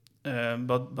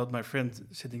 But my friend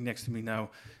sitting next to me now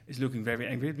is looking very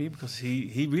angry at me because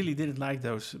he really didn't like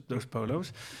those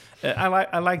Polos.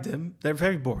 I like them. They're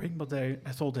very boring, but I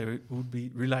thought they would be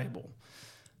reliable.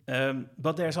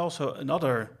 But there's also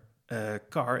another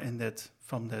car in that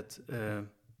from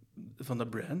the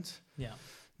brand. Yeah.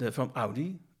 From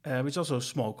Audi, which is also a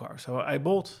small car. So I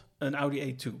bought an Audi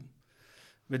A2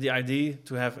 with the idea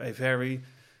to have a very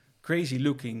crazy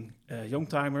looking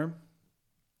youngtimer.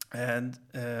 And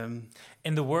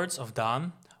in the words of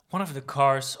Dan, one of the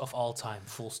cars of all time,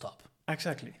 full stop.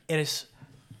 Exactly. It is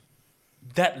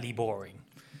deadly boring.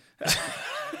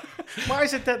 Why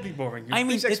is it deadly boring?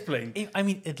 Please explain.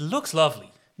 It looks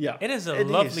lovely. Yeah. It is a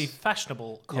lovely,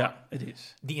 fashionable car. Yeah, it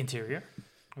is. The interior,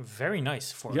 very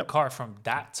nice for a car from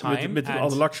that time. With all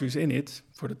the luxuries in it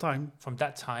for the time. From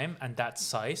that time and that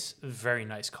size, a very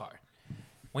nice car.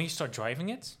 When you start driving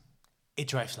it, it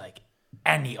drives like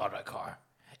any other car.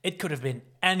 It could have been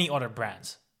any other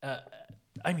brand.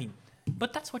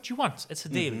 But that's what you want. It's a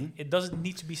daily. Mm-hmm. It doesn't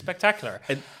need to be spectacular.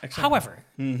 Exactly.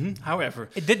 However,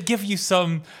 it did give you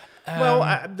some... well,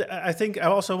 I think I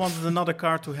also wanted another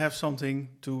car to have something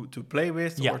to play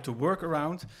with or to work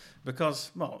around.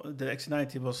 Because, well, the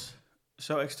XC90 was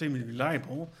so extremely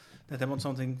reliable that I want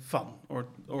something fun or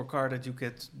a car that you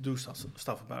could do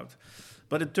stuff about.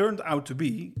 But it turned out to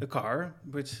be a car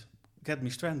which get me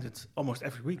stranded almost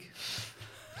every week.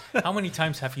 How many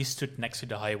times have you stood next to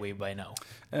the highway by now?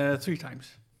 3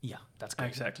 times. Yeah, that's great.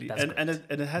 Exactly. That's and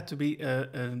it had to be a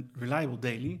reliable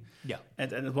daily. Yeah.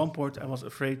 And at one point, I was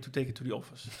afraid to take it to the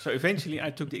office. So eventually,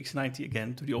 I took the X90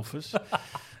 again to the office,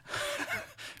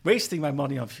 wasting my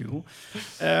money on fuel.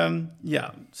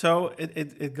 So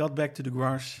it got back to the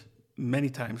garage many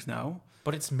times now.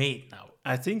 But it's made now.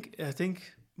 I think.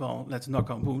 Well, let's knock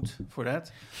on wood for that.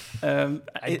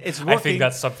 It's working. I think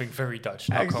that's something very Dutch,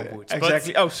 knock on wood.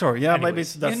 Exactly. Oh, sorry. Yeah, maybe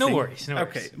it's Dutch. No worries.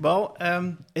 Okay. Well,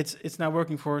 it's now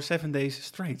working for 7 days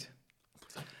straight.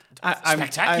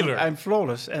 Spectacular. I'm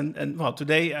flawless. And well,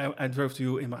 today I drove to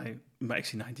you in my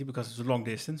XC90 because it's a long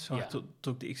distance, so I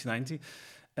took the XC90.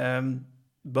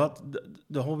 But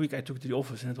the whole week I took it to the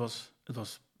office, and it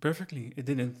was perfectly. It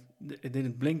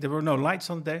didn't blink. There were no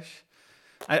lights on the dash.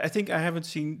 I think I haven't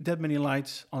seen that many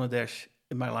lights on a dash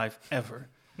in my life ever.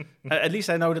 At least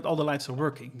I know that all the lights are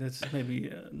working. That's maybe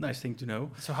a nice thing to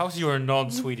know. So how's your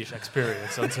non-Swedish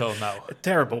experience until now?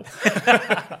 Terrible.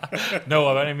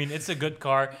 No, I mean, it's a good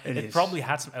car. It probably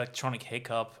had some electronic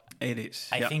hiccup. It is.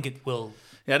 I think it will...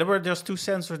 Yeah, there were just 2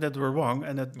 sensors that were wrong,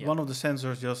 and one of the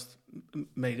sensors just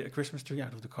made a Christmas tree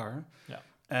out of the car. Yeah.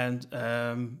 And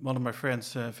one of my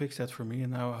friends fixed that for me,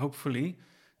 and now hopefully...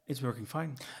 it's working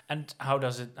fine. And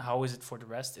how is it for the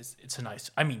rest? It's a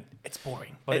nice... I mean, it's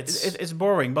boring, but it's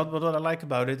boring. But what I like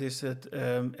about it is that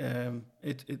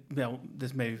well,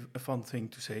 this may be a fun thing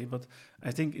to say, but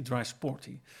I think it drives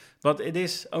sporty. But it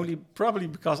is only probably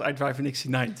because I drive an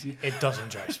XC90. It doesn't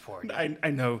drive sporty.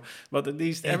 I know, but at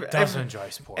least it doesn't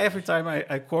drive sporty. Every time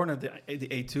I corner the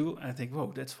A2, I think,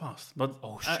 whoa, that's fast. But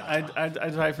I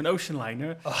drive an ocean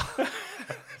liner. Oh.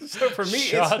 So for me,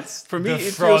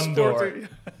 it's front door.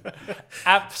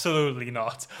 Absolutely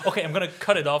not. Okay, I'm gonna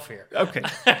cut it off here. Okay.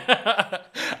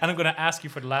 And I'm gonna ask you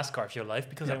for the last car of your life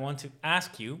because I want to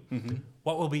ask you,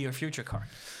 what will be your future car?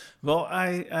 Well,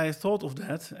 I thought of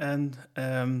that, and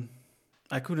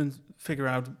I couldn't figure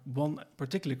out one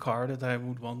particular car that I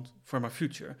would want for my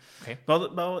future. Okay.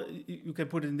 Well, you can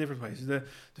put it in different ways. The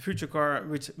future car,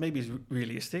 which maybe is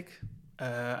realistic,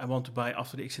 I want to buy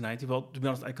after the XC90. Well, to be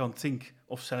honest, I can't think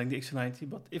of selling the XC90,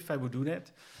 but if I would do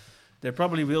that, there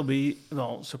probably will be,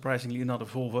 well, surprisingly, another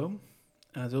Volvo.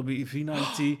 And it will be a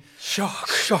V90.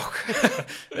 Shock.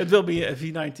 It will be a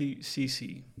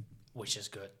V90cc. Which is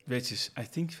good. Which is, I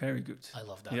think, very good. I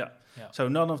love that. Yeah. Yeah. So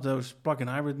none of those plug-in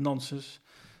hybrid nonsense.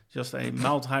 Just a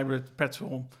mild hybrid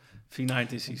petrol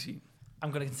V90cc.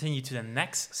 I'm going to continue to the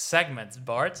next segment,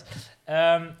 Bart,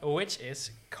 which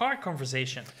is car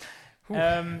conversation.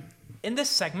 In this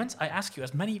segment, I ask you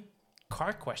as many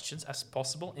car questions as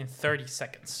possible in 30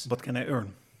 seconds. What can I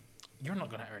earn? You're not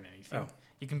going to earn anything. Oh.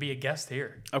 You can be a guest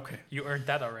here. Okay. You earned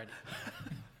that already.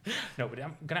 No, but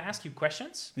I'm going to ask you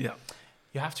questions. Yeah.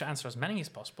 You have to answer as many as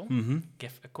possible. Mm-hmm.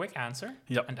 Give a quick answer.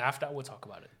 Yep. And after that, we'll talk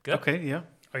about it. Good? Okay, yeah.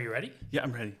 Are you ready? Yeah,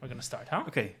 I'm ready. We're going to start, huh?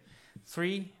 Okay.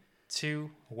 3, 2,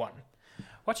 1.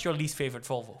 What's your least favorite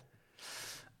Volvo?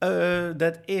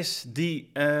 That is the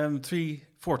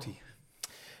 340.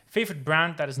 Favorite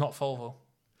brand that is not Volvo?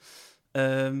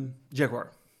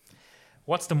 Jaguar.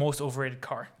 What's the most overrated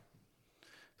car?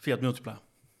 Fiat Multipla.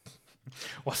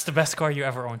 What's the best car you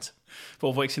ever owned?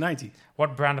 Volvo XC90.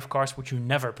 What brand of cars would you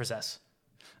never possess?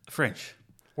 French.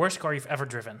 Worst car you've ever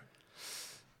driven?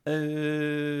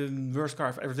 Worst car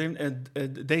I've ever driven.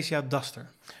 Dacia Duster.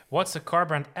 What's the car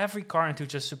brand every car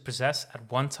enthusiast should possess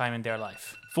at one time in their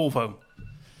life? Volvo.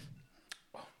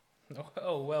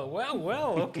 Oh,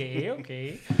 well.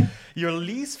 Okay. Your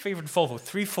least favorite Volvo,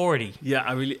 340. Yeah,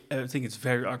 I really think it's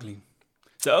very ugly.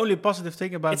 The only positive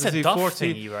thing about It's the a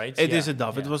 340, DAF thingy, right? It is a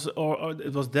DAF. Yeah. It was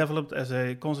it was developed as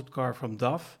a concept car from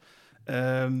DAF.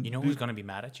 You know who's going to be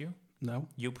mad at you? No.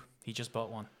 Joep. He just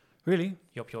bought one. Really?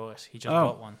 Joep Joris. He just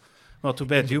bought one. Well, too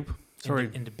bad, Joep. Sorry.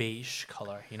 In the beige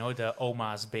color. You know, the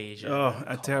Oma's beige. Oh,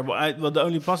 terrible. Well, the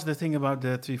only positive thing about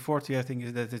the 340, I think,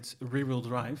 is that it's rear-wheel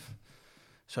drive.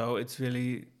 So it's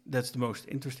really, that's the most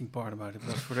interesting part about it.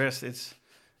 But for the rest, it's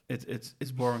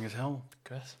boring as hell.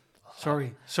 Good.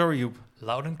 Sorry, Joep.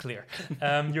 Loud and clear.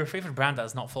 Your favorite brand that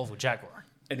is not Volvo, Jaguar.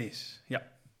 It is, yeah.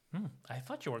 I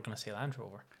thought you were going to say Land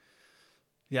Rover.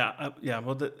 Yeah.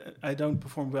 Well, I don't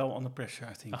perform well under pressure,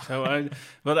 I think.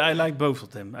 But I like both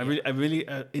of them. I'm really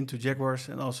into Jaguars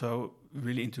and also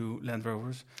really into Land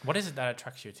Rovers. What is it that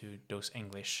attracts you to those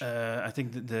English? I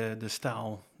think the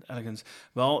style, the elegance.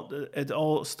 Well, it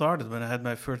all started when I had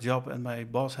my first job and my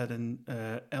boss had an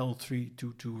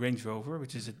L322 Range Rover,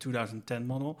 which is a 2010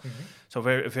 model. Mm-hmm. So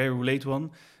a very late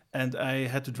one. And I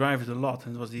had to drive it a lot.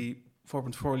 And it was the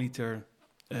 4.4 liter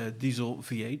diesel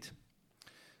V8.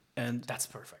 And that's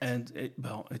perfect. And it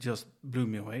just blew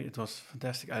me away. It was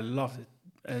fantastic. I loved it.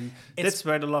 And that's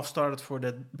where the love started for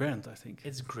that brand, I think.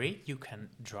 It's great you can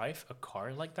drive a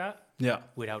car like that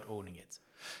without owning it.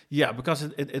 Yeah, because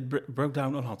it broke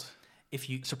down a lot,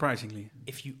 surprisingly.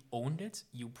 If you owned it,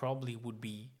 you probably would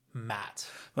be mad.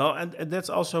 Well, and that's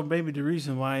also maybe the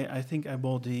reason why I think I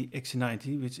bought the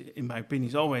XC90, which in my opinion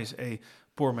is always a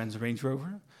poor man's Range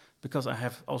Rover, because I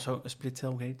have also a split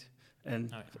tailgate.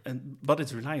 But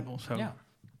it's reliable, so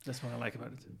that's what I like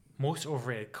about it. Most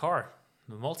overrated car,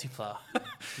 the Multipla.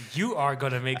 You are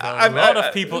gonna make a lot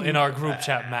of people in our group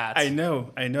chat mad. I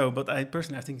know, but I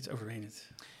personally think it's overrated.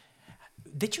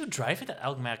 Did you drive it at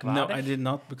Elkmark? No, I did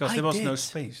not, because there was no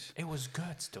space. It was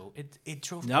good, though. It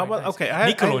drove. No, but nice. Okay,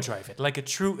 Nicolo drive it like a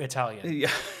true Italian. Yeah,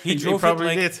 he drove it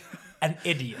like an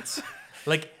idiot.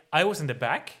 Like I was in the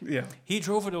back. Yeah, he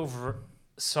drove it over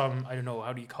some, I don't know,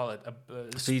 how do you call it,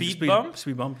 a speed bump,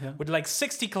 yeah, with like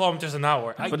 60 kilometers an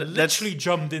hour. I literally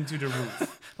jumped into the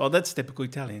roof. Well, that's typical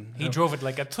Italian. He drove it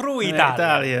like a true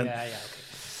Italian. Yeah, okay.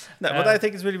 No, but I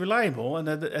think it's really reliable, and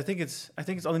I think it's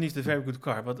underneath a very good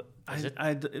car. But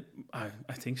I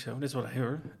think so. That's what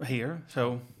I hear.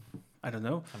 So I don't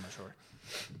know. I'm not sure.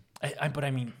 But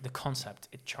I mean, the concept,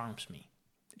 it charms me.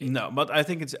 No, but I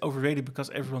think it's overrated because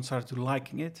everyone started to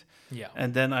liking it. Yeah.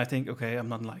 And then I think, okay, I'm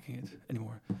not liking it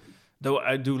anymore. Though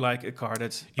I do like a car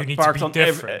that's you need parked to be on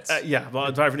different. I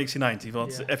drive an XC90. Well,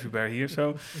 it's everywhere here,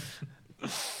 so.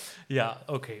 Yeah,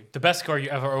 okay. The best car you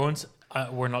ever owned,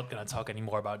 we're not going to talk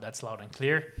anymore about. That's loud and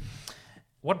clear.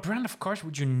 What brand of cars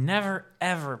would you never,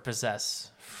 ever possess?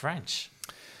 French.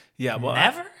 Yeah, well,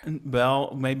 never.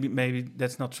 Maybe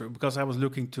that's not true because I was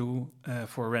looking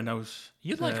for Renaults.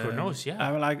 You like Renaults, yeah?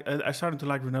 I started to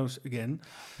like Renaults again.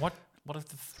 What of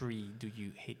the three do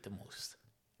you hate the most?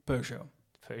 Peugeot.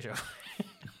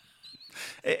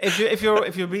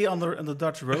 if you be on the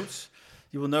Dutch roads,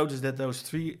 you will notice that those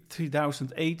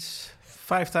 3008s,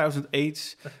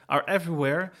 5008s are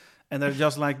everywhere. and they're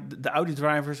just like the Audi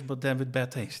drivers, but then with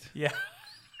bad taste. Yeah.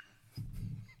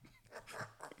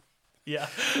 Yeah.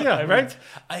 Yeah, right?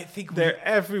 I think they're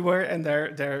everywhere, and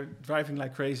they're driving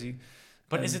like crazy.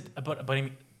 But is it? But I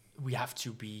mean, we have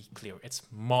to be clear. It's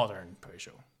modern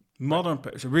Peugeot. Modern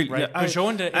Peugeot, really. Right. Yeah, Peugeot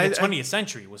in the 20th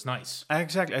century was nice.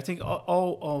 Exactly. I think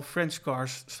all French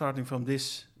cars starting from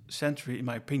this century, in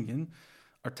my opinion,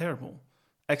 are terrible.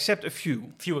 Except a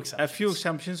few. Exceptions. A few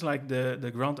exceptions, like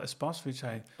the Grand Espace, which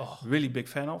I'm really big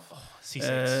fan of.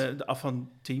 C6. The Avant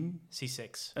team.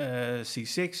 C6.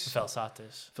 C6.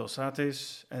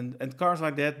 Velsatis. And cars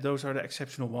like that, those are the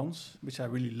exceptional ones, which I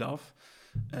really love.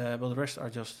 But the rest are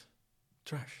just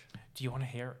trash. Do you want to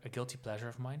hear a guilty pleasure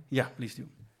of mine? Yeah, please do.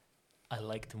 I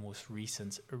like the most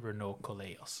recent Renault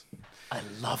Koleos. I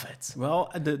love it. Well,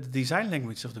 the design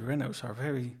language of the Renaults are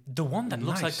very The one that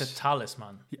looks like nice. the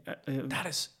Talisman. That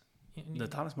is... The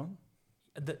Talisman?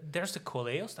 There's the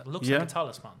Koleos that looks Yeah. like a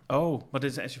Talisman. Oh, but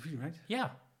it's an SUV, right? Yeah.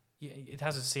 It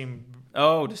has the same...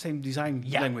 Oh, the same design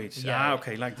language. Yeah.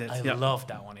 Okay, like that. I love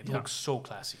that one. It looks so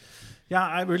classy. Yeah,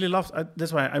 I really loved...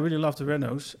 that's why I really love the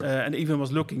Renaults. And even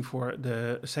was looking for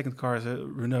the second car as a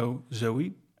Renault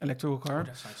Zoe electrical car. Oh,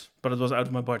 that's nice. But it was out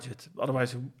of my budget.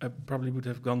 Otherwise, I probably would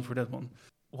have gone for that one.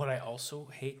 What I also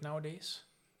hate nowadays...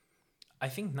 I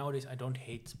think nowadays I don't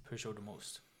hate Peugeot the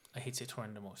most. I hate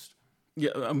Citroën the most.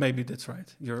 Yeah, maybe that's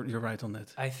right. You're right on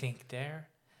that. I think there...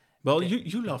 Well,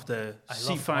 you love the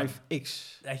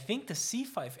C5X. I think the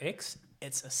C5X,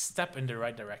 it's a step in the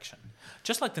right direction.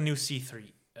 Just like the new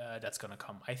C3 that's going to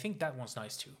come. I think that one's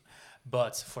nice too.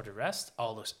 But for the rest,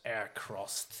 all those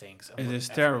air-crossed things. It is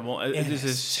terrible. It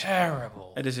is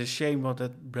terrible. It is a shame what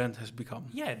that brand has become.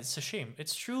 Yeah, it's a shame.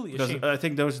 It's truly a Because shame. I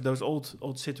think those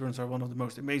old Citroens are one of the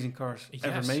most amazing cars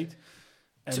ever made.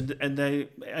 And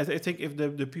I think if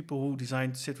the people who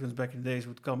designed Citroens back in the days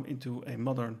would come into a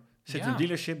modern Citroen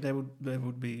dealership, they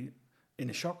would be in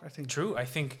a shock, I think. True. I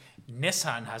think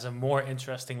Nissan has a more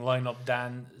interesting lineup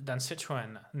than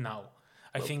Citroën now.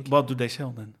 I think. What do they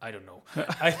sell then? I don't know.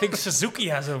 I think Suzuki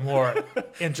has a more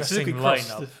interesting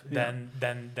lineup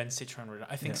than Citroën.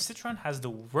 I think Citroën has the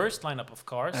worst lineup of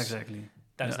cars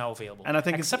that is now available. And I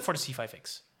think except for the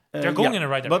C5X. They're going in the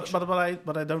right direction. But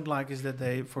what I don't like is that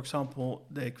they, for example,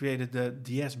 they created the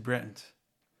DS brand.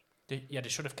 They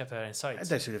should have kept that inside.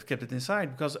 They should have kept it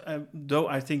inside because though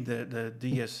I think the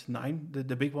DS9,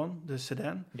 the big one, the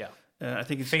sedan, I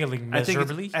think it's failing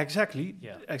miserably.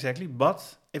 Exactly.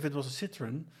 But if it was a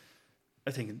Citroen,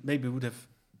 I think it maybe would have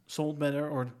sold better,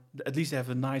 or at least have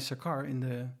a nicer car in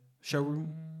the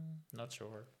showroom. Not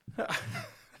sure.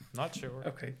 Not sure.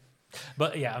 Okay.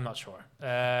 But yeah, I'm not sure.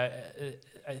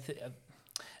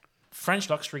 French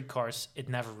luxury cars, it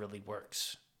never really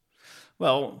works.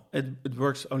 Well, it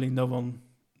works. Only no one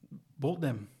bought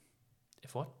them.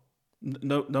 If what?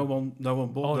 No one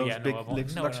bought those big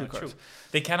luxury cars. True.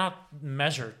 They cannot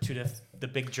measure to the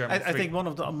big German. I think one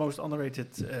of the most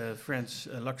underrated French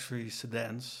luxury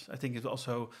sedans. I think it's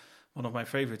also one of my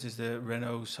favorites is the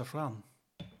Renault Safran,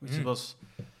 which was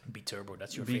B-turbo.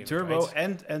 That's your B-turbo, favorite,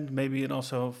 right? and maybe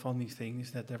also funny thing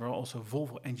is that there are also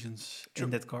Volvo engines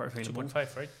in that car available.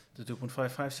 2.5, right? The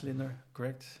 2.5 5-cylinder,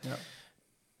 correct? Yeah.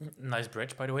 Nice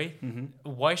bridge, by the way. Mm-hmm.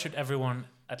 Why should everyone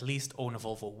at least own a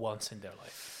Volvo once in their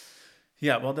life?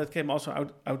 Yeah, well, that came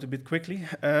also out a bit quickly.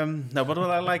 Now, what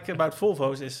I like about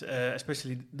Volvos is,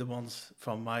 especially the ones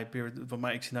from my period, from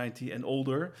my XC90 and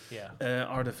older,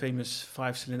 are the famous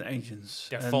 5-cylinder engines.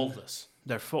 They're faultless.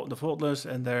 They're faultless,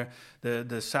 and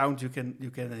the sound you can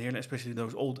hear, especially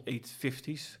those old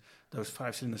 850s. Those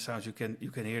 5-cylinder sounds you can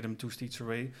hear them 2 streets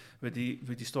away with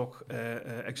the stock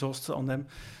exhaust on them,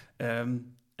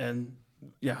 and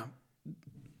yeah.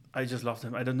 I just love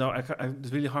them. I don't know.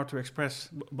 It's really hard to express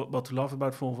what to love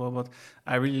about Volvo, but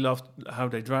I really love how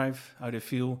they drive, how they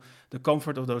feel, the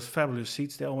comfort of those fabulous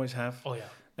seats they always have. Oh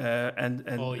yeah. And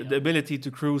the ability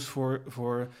to cruise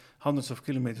for hundreds of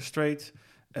kilometers straight.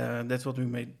 That's what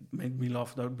made me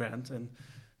love that brand, and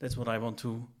that's what I want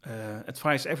to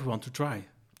advise everyone to try.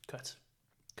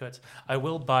 Good. I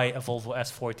will buy a Volvo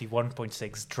S40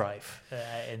 1.6 drive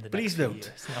in the next few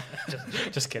years. No,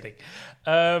 just kidding.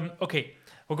 Okay.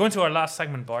 We're going to our last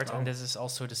segment, Bart, and this is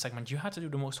also the segment you had to do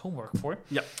the most homework for.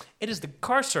 Yeah. It is the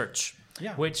car search,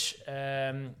 which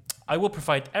I will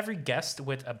provide every guest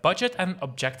with a budget and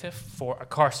objective for a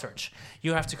car search.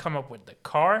 You have to come up with the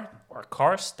car or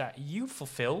cars that you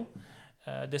fulfill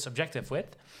this objective with.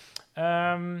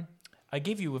 I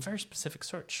gave you a very specific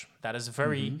search that is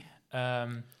very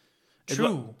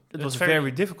true. It was a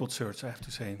very difficult search, I have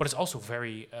to say. But it's also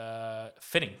very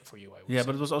fitting for you, I would say. Yeah,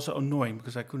 but it was also annoying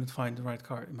because I couldn't find the right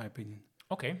car, in my opinion.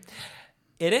 Okay.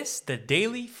 It is the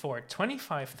daily for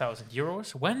 25,000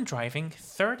 euros when driving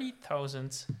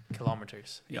 30,000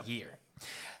 kilometers a year.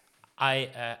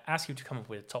 I ask you to come up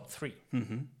with a top 3.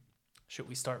 Mm-hmm. Should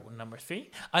we start with number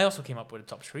 3? I also came up with a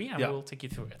top 3, and we'll take you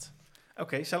through it.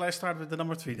 Okay, shall I start with the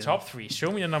number 3 then? Top 3.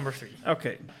 Show me the number 3.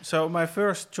 Okay, so my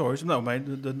first choice,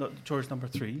 the choice number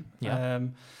 3. Yeah.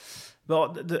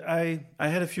 I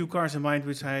had a few cars in mind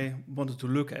which I wanted to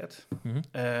look at,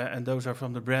 and those are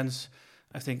from the brands.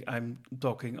 I think I'm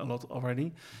talking a lot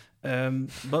already,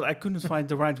 but I couldn't find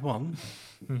the right one,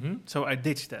 so I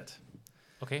ditched that.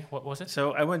 Okay, what was it?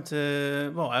 So I went.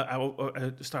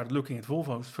 I started looking at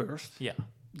Volvos first. Yeah,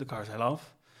 the cars I love,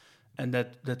 and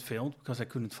that failed because I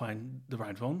couldn't find the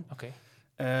right one. Okay.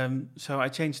 So I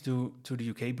changed to the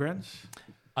UK brands.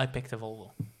 I picked a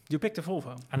Volvo. You picked a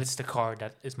Volvo, and it's the car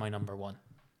that is my number 1.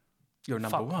 Your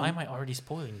number 1. Why am I already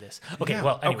spoiling this? Okay,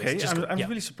 well, anyways, I'm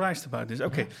really surprised about this.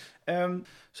 Okay,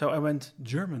 so I went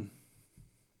German,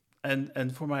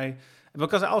 and for my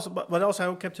because I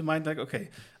also kept in mind, like, okay,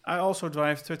 I also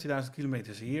drive 30,000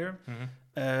 kilometers a year.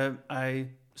 I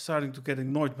starting to get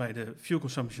annoyed by the fuel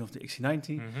consumption of the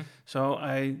XC90, so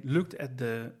I looked at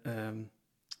the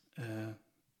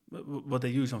what they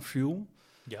use on fuel.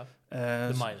 Yeah,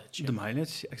 the mileage. The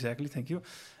mileage, exactly. Thank you.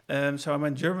 So I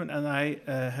went German, and I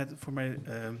had for my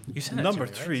number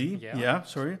 3. Right? Yeah,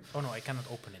 sorry. Oh no, I cannot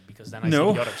open it because then I see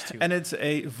the others too. And it's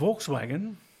a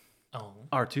Volkswagen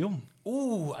Arteon.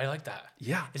 Ooh, I like that.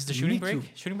 Yeah, is it the shooting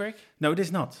brake? Shooting brake? No, it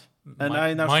is not. And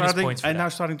I'm now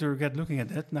starting to regret looking at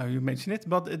that. Now you mention it,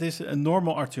 but it is a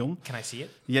normal Arteon. Can I see it?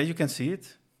 Yeah, you can see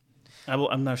it.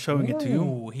 I'm now showing it to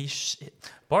you.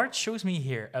 Bart shows me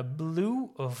here a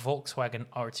blue Volkswagen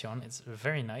Arteon. It's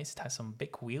very nice. It has some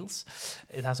big wheels.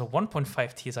 It has a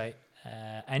 1.5 TSI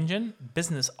engine,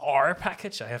 business R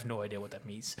package. I have no idea what that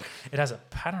means. It has a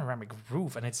panoramic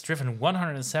roof, and it's driven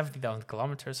 170,000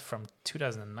 kilometers from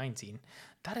 2019.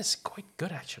 That is quite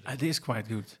good, actually. It is quite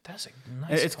good. That's a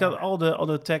nice It's got all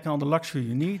the tech and all the luxury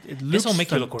you need. This will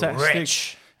make you look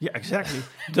rich. Yeah, exactly.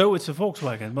 Though it's a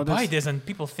Volkswagen, but buy this and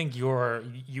people think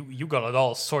you got it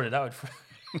all sorted out.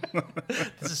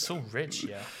 This is so rich,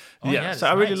 yeah. So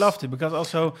I really loved it because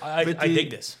also I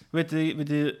dig this with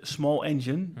the small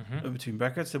engine between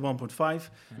brackets, the 1.5.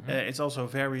 It's also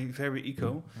very, very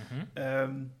eco,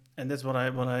 and that's what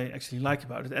I actually like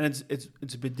about it. And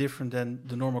it's a bit different than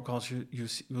the normal cars you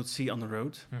would see on the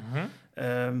road.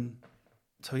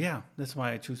 So yeah, that's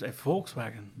why I choose a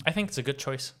Volkswagen. I think it's a good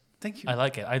choice. Thank you. I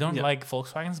like it. I don't like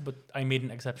Volkswagens, but I made an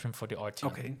exception for the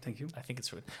Arteon. Okay, thank you. I think it's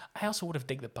good. I also would have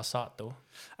taken the Passat, though.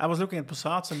 I was looking at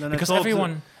Passats, and then because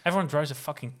everyone drives a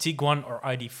fucking Tiguan or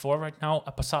ID4 right now.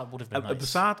 A Passat would have been nice. A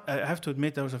Passat, I have to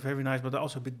admit, those are very nice, but they're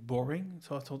also a bit boring.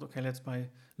 So I thought, okay, let's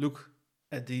look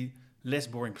at the less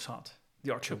boring Passat,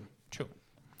 the Arteon. True.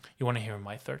 You want to hear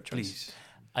my third choice? Please.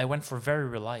 I went for very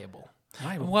reliable.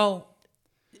 Reliable? Well,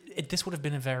 this would have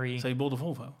been a very... So you bought a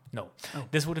Volvo? No. Oh.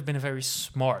 This would have been a very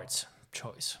smart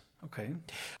choice. Okay.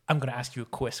 I'm going to ask you a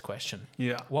quiz question.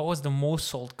 Yeah. What was the most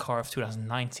sold car of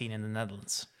 2019 in the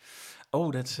Netherlands?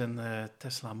 Oh, that's a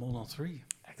Tesla Model 3.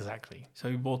 Exactly. So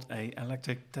you bought an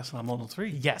electric Tesla Model 3?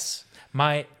 Yes.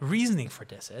 My reasoning for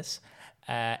this is,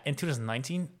 in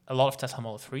 2019, a lot of Tesla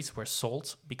Model 3s were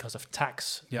sold because of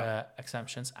tax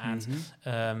exemptions. And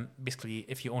basically,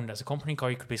 if you own it as a company car,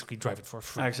 you could basically drive it for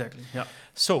free. Exactly, yeah.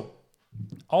 So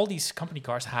all these company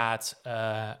cars had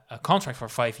a contract for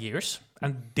 5 years,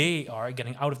 and they are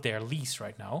getting out of their lease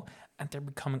right now, and they're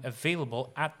becoming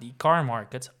available at the car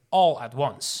market all at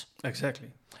once.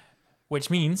 Exactly. Which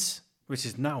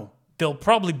is now. They'll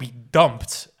probably be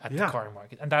dumped at the car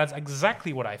market. And that's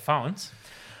exactly what I found.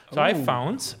 So I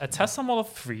found a Tesla Model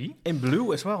 3. In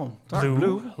blue as well.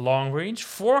 Blue, long range,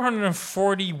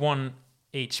 441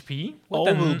 HP.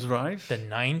 All-wheel drive. The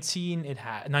 19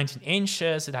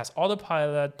 inches. It has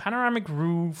autopilot, panoramic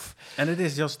roof. And it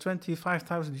is just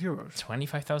 25,000 euros.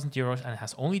 25,000 euros, and it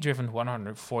has only driven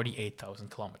 148,000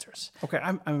 kilometers. Okay,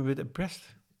 I'm a bit impressed.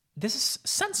 This is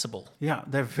sensible. Yeah,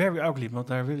 they're very ugly,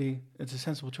 but it's a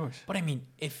sensible choice. But I mean,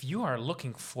 if you are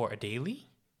looking for a daily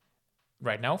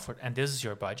right now, and this is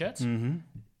your budget,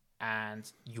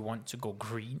 and you want to go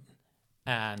green,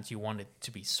 and you want it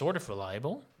to be sort of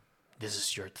reliable, this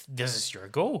is your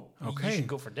go. Okay. You should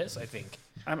go for this, I think.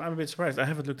 I'm a bit surprised. I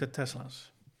haven't looked at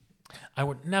Teslas. I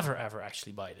would never, ever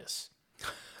actually buy this.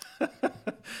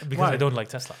 Because Why? I don't like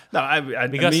Tesla. No,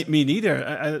 me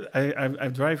neither. I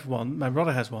drive one. My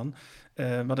brother has one,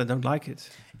 but I don't like it.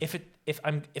 If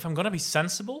I'm gonna be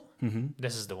sensible,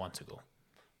 this is the one to go.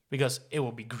 because it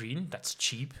will be green. That's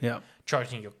cheap. Yeah.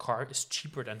 Charging your car is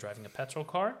cheaper than driving a petrol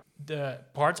car. The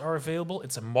parts are available.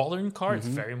 It's a modern car. It's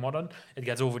very modern. It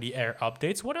gets over-the-air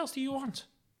updates. What else do you want?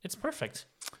 It's perfect.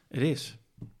 It is.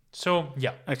 So,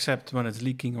 yeah. Except when it's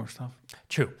leaking or stuff.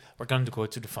 True. We're going to go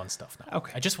to the fun stuff now.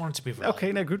 Okay. I just wanted to be reliable.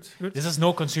 Okay, no, good. This is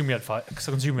no consumer advice,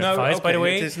 Okay, by the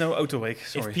way. It is no auto wake,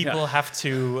 sorry. If people have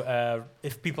to,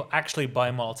 if people actually buy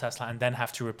a Model Tesla and then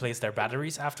have to replace their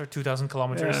batteries after 2,000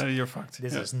 kilometers, you're fucked.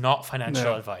 this is not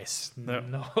financial advice.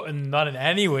 No, not in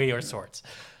any way or sorts.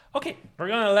 Okay, we're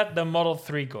going to let the Model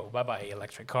 3 go. Bye-bye,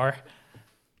 electric car.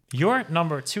 Your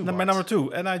number 2. My number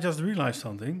 2, and I just realized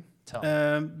something.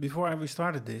 Before we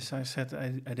started this, I said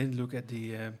I didn't look at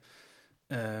the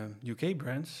UK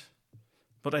brands,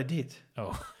 but I did.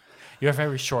 Oh, you're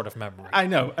very short of memory. I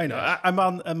know.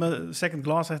 I'm a second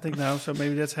glass, I think, now, so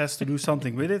maybe that has to do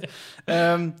something with it.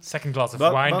 Second glass of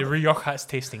wine. The Rioja is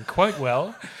tasting quite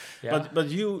well. Yeah. But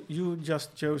you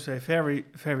just chose a very,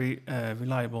 very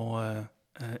reliable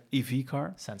EV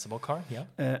car. Sensible car,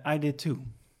 yeah. I did too.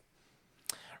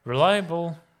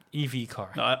 Reliable EV car.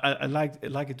 No, I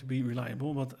like it to be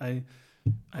reliable, but I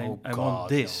want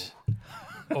this. No.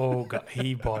 Oh God,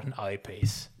 he bought an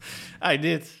I-Pace. I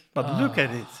did, but look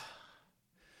at it.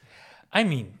 I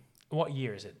mean, what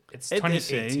year is it? It's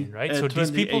 2018, right? So 2018.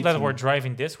 these people that were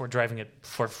driving this were driving it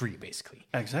for free, basically.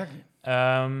 Exactly.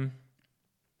 Yeah,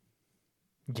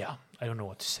 I don't know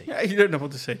what to say. Yeah, you don't know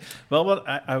what to say. Well, what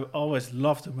I always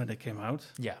loved them when they came out.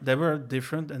 Yeah. They were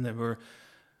different and they were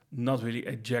not really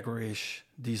a Jaguar-ish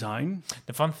design.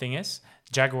 The fun thing is,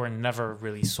 Jaguar never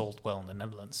really sold well in the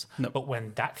Netherlands. No. But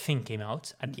when that thing came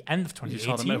out at the end of You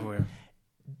saw them 2018, everywhere.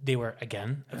 they were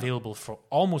again available for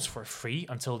almost for free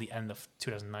until the end of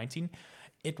 2019.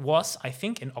 It was, I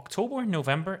think, in October,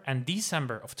 November, and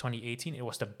December of 2018, it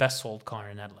was the best sold car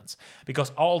in the Netherlands.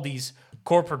 Because all these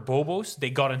corporate bobos,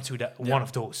 they got into one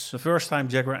of those. The first time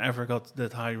Jaguar ever got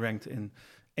that high ranked in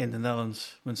the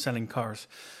Netherlands when selling cars.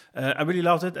 I really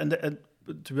loved it, and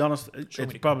to be honest,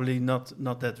 it's probably not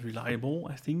that reliable,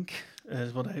 I think,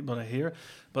 is what I hear.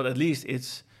 But at least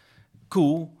it's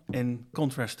cool in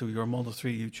contrast to your Model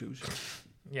 3 you choose.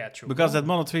 Yeah, true. Because that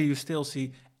Model 3 you still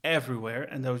see everywhere,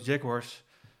 and those Jaguars,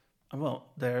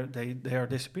 well, they are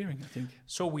disappearing, I think.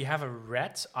 So we have a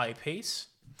red I-Pace.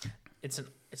 It's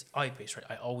I-Pace, right?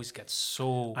 I always get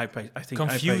so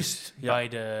confused by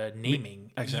the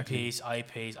naming. Exactly. E-Pace,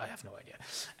 I-Pace, I have no idea.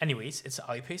 Anyways, it's an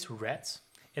I-Pace red.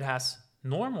 It has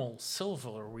normal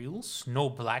silver wheels, no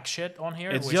black shit on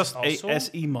here. It's just a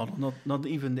SE model, not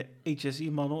even the HSE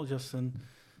model, just a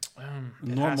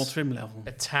normal trim level.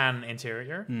 A tan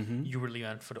interior. You really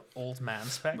went for the old man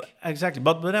spec. Exactly.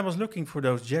 But when I was looking for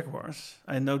those Jaguars,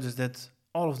 I noticed that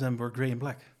all of them were grey and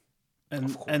black.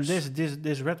 And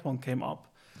this red one came up.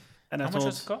 And how much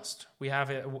does it cost? We have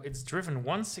it. It's driven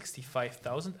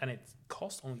 165,000, and it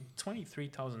cost only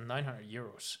 23,900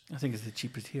 euros. I think it's the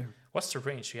cheapest here. What's the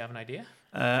range? Do you have an idea?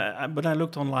 But I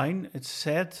looked online. It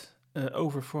said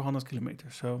over 400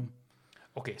 kilometers. So,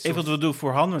 okay, so if it will do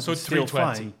 400, so it's still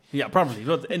 320. fine. Yeah, probably,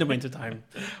 but in the winter time.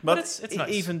 But it's nice.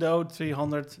 Even though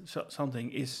 300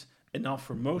 something is enough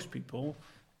for most people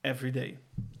every day,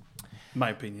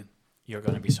 my opinion. You're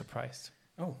going to be surprised.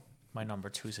 Oh, my number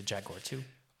 2 is a Jaguar 2.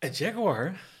 A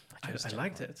Jaguar? I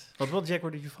like that. But what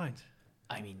Jaguar did you find?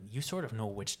 I mean, you sort of know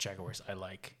which Jaguars I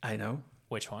like. I know.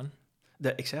 Which one?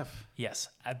 The XF. Yes,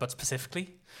 but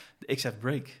specifically? The XF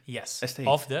brake. Yes. Estate.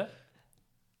 Of the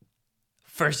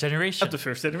first generation. Of the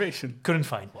first generation. Couldn't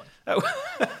find one. Oh.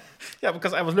 Yeah,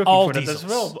 because I was looking for that as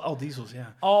well. All diesels, yeah.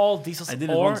 All diesels. I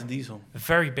didn't want a diesel.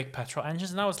 Very big petrol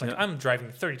engines. And I was like, I'm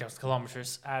driving 30,000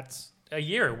 kilometers at a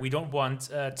year. We don't want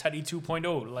Teddy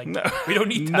 2.0. Like, no. We don't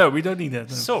need that. No, we don't need that.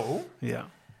 No. So, yeah,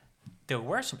 there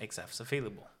were some XFs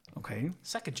available. Okay.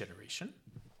 Second generation.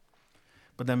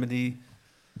 But then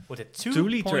with a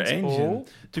 2-liter engine.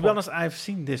 To be honest, I've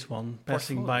seen this one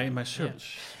passing by in my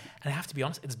search. Yeah. And I have to be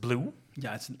honest, it's blue.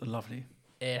 Yeah, it's lovely.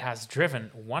 It has driven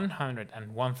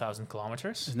 101,000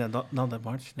 kilometers. Isn't that not that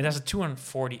much? No. It has a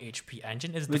 240 HP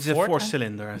engine. Is it Which is a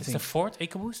 4-cylinder, I think. It's the Ford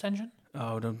EcoBoost engine?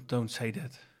 Oh, don't say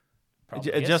that.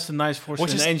 It's just a nice 4-cylinder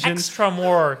engine. Which is extra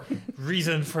more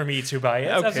reason for me to buy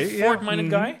it. Okay, as a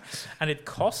Ford-minded guy. And it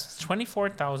costs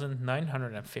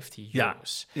 24,950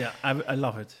 euros. Yeah, I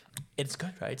love it. It's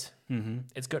good, right? Mm-hmm.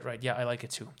 It's good, right? Yeah, I like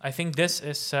it too. I think this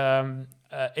is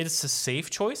it's a safe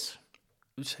choice.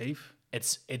 Safe?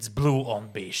 It's blue on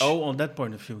beige. Oh, on that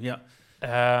point of view, yeah.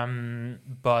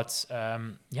 But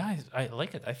I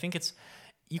like it. I think this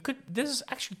is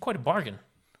actually quite a bargain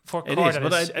for a car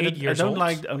that is 8 years old.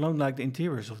 I don't like the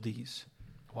interiors of these.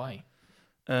 Why?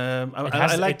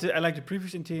 I like the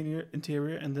previous interior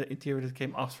and the interior that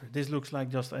came after. This looks like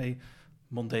just a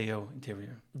Mondeo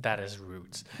interior. That is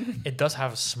rude. It does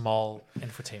have a small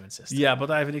infotainment system. Yeah, but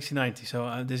I have an XC90,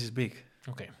 so this is big.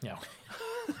 Okay, yeah.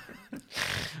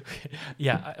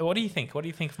 Yeah, what do you think? What do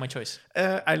you think of my choice?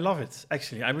 I love it,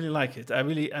 actually. I really like it.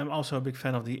 I'm also a big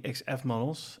fan of the XF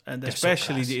models, and They're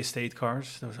especially so the estate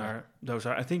cars. Those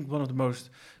are, I think, one of the most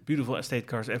beautiful estate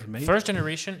cars ever made. First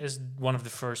generation is one of the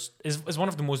first, is one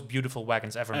of the most beautiful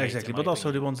wagons ever made. Exactly, but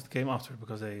also the ones that came after,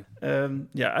 because they,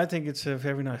 I think it's a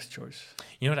very nice choice.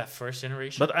 You know, that first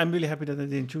generation? But I'm really happy that I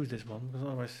didn't choose this one, because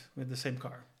otherwise, with the same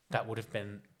car. That would have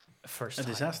been a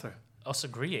disaster. Us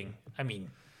agreeing. I mean,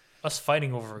 us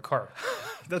fighting over a car.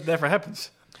 That never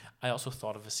happens. I also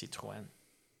thought of a Citroën.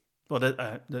 Well,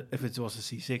 if it was a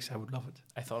C6, I would love it.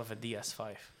 I thought of a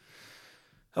DS5.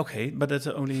 Okay, but that's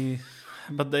only...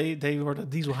 But they were the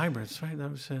diesel hybrids, right?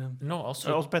 Those no,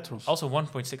 also petrols. Also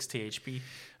 1.6 THP.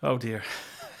 Oh dear.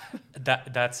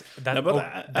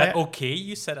 Okay,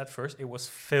 you said at first it was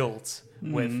filled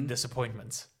with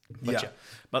disappointments. But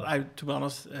but to be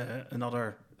honest,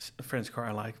 another French car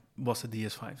I like was the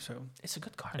DS5. So it's a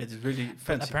good car. It's really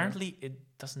fancy. But apparently, it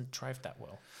doesn't drive that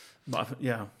well. But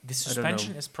the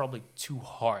suspension is probably too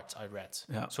hard. I read.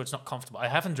 Yeah. So it's not comfortable. I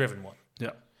haven't driven one.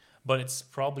 Yeah. But it's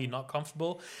probably not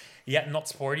comfortable, yet not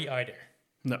sporty either.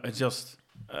 No, it's just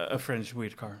a French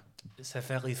weird car. C'est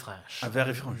very French.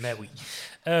 Very French. Mais oui.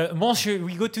 Monsieur,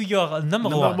 we go to your number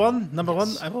one. Number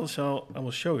one, I will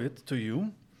show it to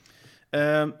you.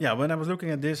 When I was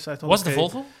looking at this, I thought... Was the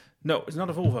Volvo? No, it's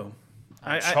not a Volvo.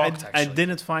 I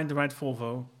didn't find the right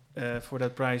Volvo for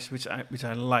that price, which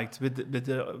I liked. With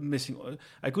the missing...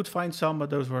 I could find some,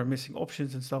 but those were missing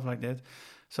options and stuff like that.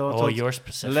 So I thought, you're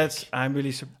specific. I'm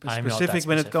really specific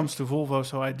when it comes to Volvo,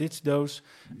 so I did those.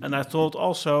 And I thought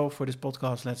also, for this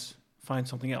podcast, let's find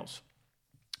something else.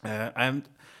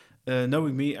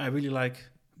 Knowing me, I really like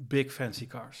big, fancy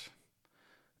cars.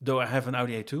 Though I have an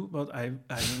Audi A2, but I'm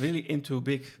really into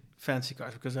big, fancy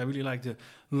cars, because I really like the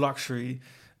luxury,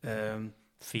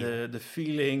 the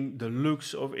feeling, the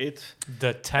looks of it.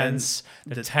 The tense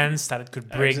that it could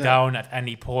break down at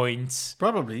any point.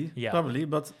 Probably,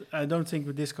 but I don't think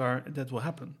with this car that will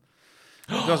happen.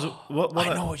 Because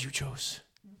I know what you chose.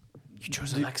 You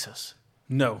chose a Lexus.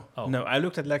 No, I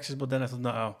looked at Lexus, but then I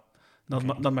thought,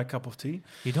 not my cup of tea.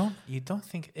 You don't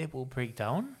think it will break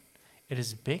down? It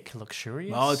is big,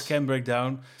 luxurious. Well, it can break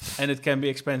down, and it can be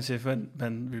expensive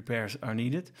when repairs are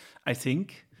needed, I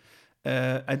think.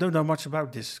 I don't know much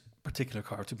about this particular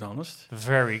car, to be honest.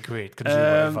 Very great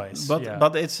consumer advice.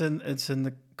 But it's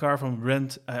a car from a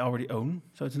brand I already own,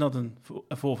 so it's not a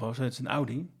Volvo, so it's an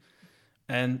Audi.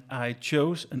 And I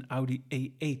chose an Audi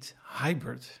A8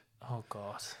 hybrid. Oh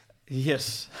God.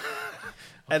 Yes.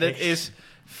 And it is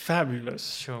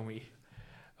fabulous. Show me.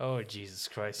 Oh, Jesus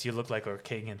Christ. You look like our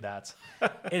king in that.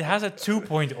 It has a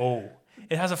 2.0.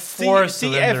 It has a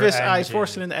four-cylinder engine.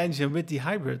 Four-cylinder engine with the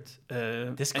hybrid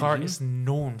This car is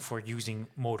known for using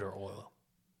motor oil.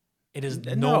 It is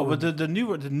but the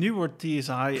newer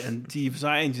TSI and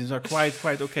TFSI engines are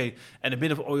quite okay. And a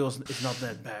bit of oil is not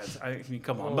that bad. I mean,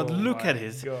 come on. But look at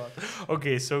it. God.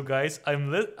 Okay, so guys,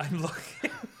 I'm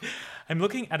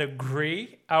looking at a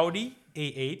gray Audi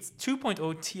A8 2.0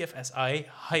 TFSI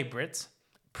hybrid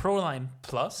Proline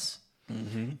Plus.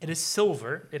 Mm-hmm. It is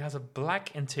silver. It has a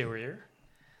black interior.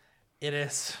 It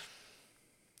is...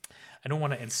 I don't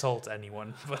want to insult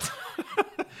anyone, but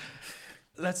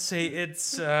let's say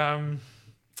it's an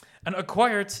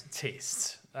acquired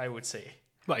taste, I would say.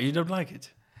 Well, you don't like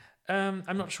it?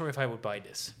 I'm not sure if I would buy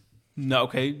this. No,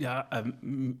 okay, yeah,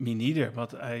 me neither. But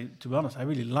to be honest, I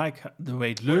really like the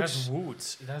way it looks.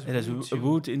 It has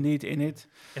wood indeed in it.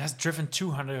 It has driven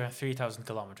 203,000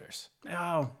 kilometers.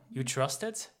 Oh, you trust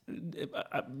it?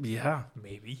 Yeah,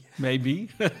 maybe.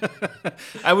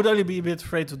 I would only be a bit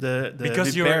afraid of the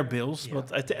repair bills. Yeah.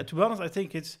 But to be honest, I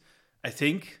think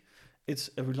it's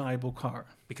a reliable car.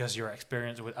 Because your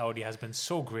experience with Audi has been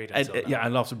so great. I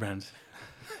love the brand.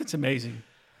 It's amazing.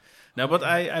 No, but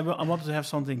I wanted to have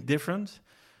something different,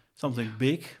 something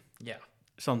big,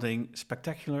 something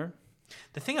spectacular.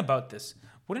 The thing about this,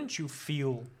 wouldn't you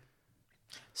feel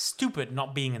stupid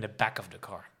not being in the back of the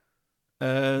car?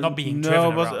 Not being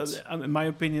driven around? My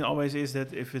opinion always is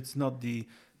that if it's not the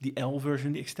L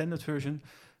version, the extended version,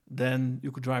 then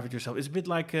you could drive it yourself. It's a bit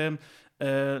like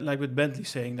with Bentley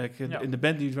saying, in the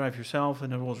Bentley you drive yourself,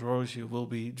 and in Rolls Royce you will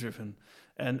be driven.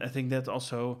 And I think that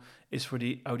also is for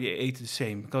the Audi A8 the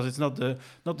same, because it's not the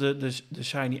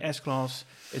shiny S-Class,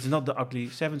 it's not the ugly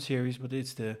 7 Series, but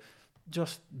it's the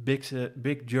just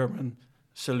big German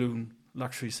saloon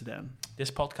luxury sedan. this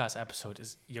podcast episode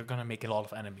you're gonna make a lot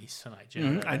of enemies tonight.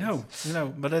 I know,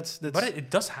 but that's. But it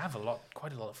does have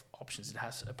quite a lot of options. It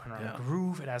has a panoramic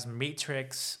roof. It has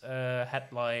matrix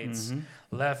headlights,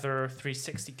 leather,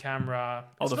 360 camera,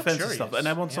 all the fancy stuff. And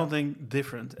I want something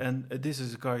different. And this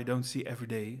is a car you don't see every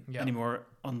day anymore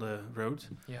on the road.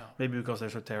 Yeah, maybe because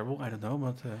they're so terrible. I don't know,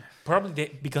 but probably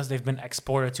because they've been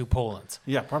exported to Poland.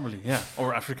 Yeah, probably. Yeah,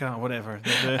 or Africa, or whatever.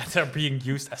 They're being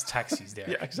used as taxis there.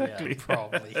 Yeah, exactly. Yeah,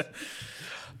 probably.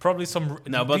 Probably some.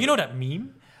 No, but do you know that meme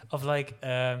of like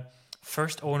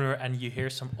first owner and you hear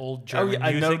some old German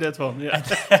music? I know that one.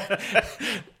 Yeah.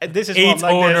 And this is eighth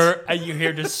one like owner this. And you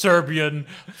hear the Serbian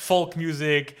folk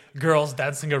music, girls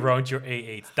dancing around your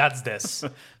A8. That's this.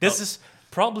 This is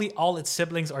probably all its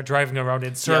siblings are driving around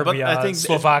in Serbia,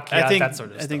 Slovakia, that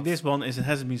sort of stuff. I think this one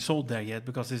hasn't been sold there yet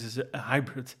because this is a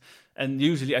hybrid. And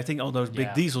usually I think all those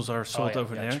big diesels are sold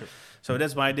over there. True. So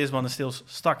that's why this one is still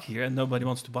stuck here and nobody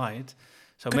wants to buy it.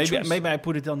 So maybe I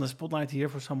put it on the spotlight here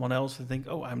for someone else to think,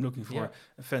 I'm looking for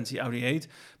a fancy Audi 8.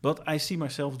 But I see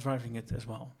myself driving it as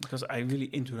well because I'm really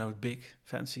into those big,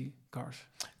 fancy cars.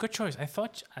 Good choice. I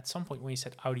thought at some point when you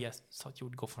said Audi, I thought you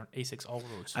would go for an A6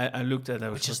 all-roads. I looked at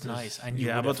those. Which is nice. And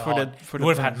you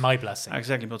would have had my blessing.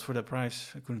 Exactly, but for the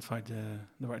price, I couldn't find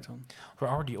the right one. We're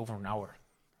already over an hour.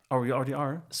 Oh, we already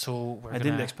are? So I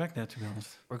didn't expect that, to be honest.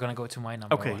 We're going to go to my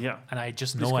number one. Yeah. And I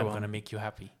just know I'm going to make you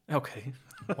happy. Okay.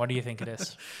 What do you think it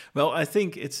is? Well, I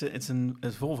think it's a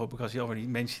Volvo because you already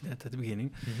mentioned it at the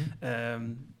beginning.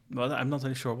 But I'm not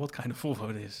really sure what kind of Volvo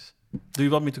it is. Do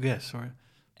you want me to guess? Or?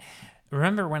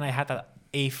 Remember when I had that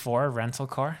A4 rental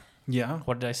car? Yeah.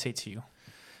 What did I say to you?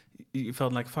 You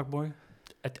felt like a fuckboy?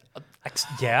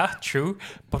 Yeah, true.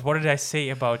 But what did I say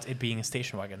about it being a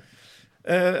station wagon?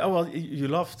 You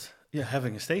loved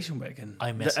having a station wagon.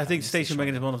 I think station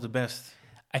wagon is one of the best.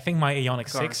 I think my Ioniq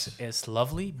 6 is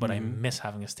lovely, but I miss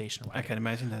having a station wagon. I can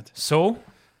imagine that. So,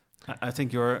 I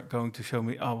think you're going to show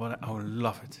me. I would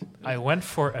love it. I went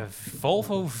for a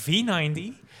Volvo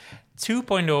V90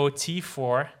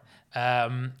 2.0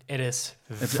 T4. It is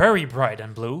very bright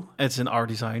and blue. It's an R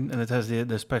design, and it has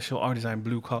the special R design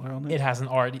blue color on it.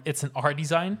 It's an R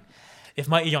design. If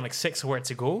my Ioniq 6 were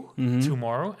to go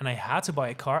tomorrow and I had to buy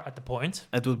a car at the point...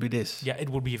 It would be this. Yeah, it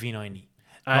would be a V90.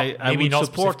 I would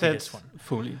support that this one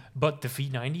fully. But the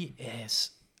V90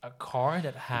 is a car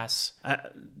that has...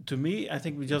 to me, I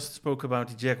think we just spoke about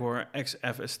the Jaguar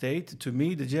XF Estate. To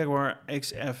me, the Jaguar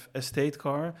XF Estate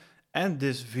car and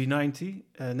this V90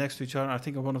 next to each other, I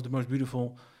think are one of the most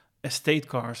beautiful estate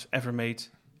cars ever made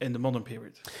in the modern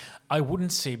period. I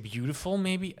wouldn't say beautiful,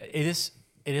 maybe.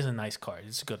 It is a nice car.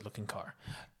 It's a good-looking car.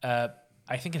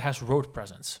 I think it has road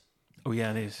presence. Oh,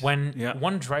 yeah, it is. When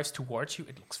one drives towards you,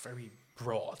 it looks very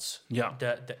broad. Yeah.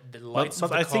 The lights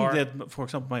but of the car... I think that, for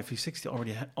example, my V60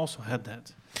 already also had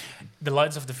that. The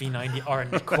lights of the V90 are in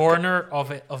the corner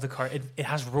of the car. It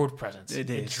has road presence.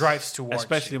 It drives towards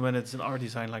especially when it's an R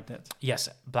design like that. Yes,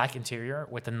 black interior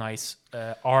with a nice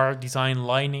R design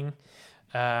lining.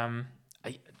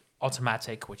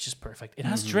 Automatic, which is perfect. It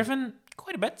has driven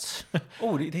quite a bit.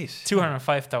 Oh, it is.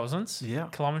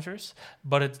 205,000 kilometers,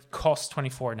 but it costs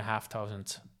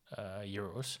 24,500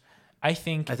 euros. I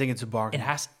think it's a bargain. It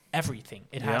has everything.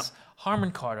 It has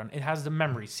Harman Kardon. It has the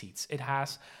memory seats. It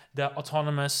has the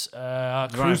autonomous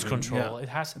cruise control. It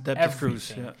has adaptive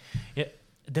everything. Cruise, yeah,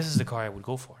 this is the car I would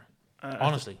go for.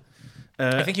 Honestly,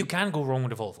 I think you can't go wrong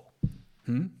with a Volvo.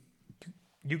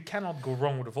 You cannot go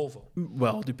wrong with a Volvo.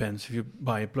 Well, it depends if you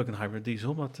buy a plug-in hybrid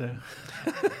diesel, but...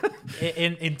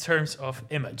 in terms of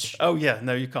image. Oh, yeah.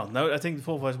 No, you can't. No, I think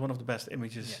the Volvo is one of the best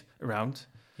images around.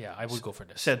 Yeah, I would go for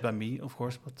this. Said by me, of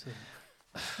course, but...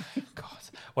 God.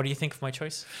 What do you think of my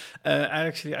choice?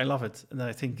 I love it. And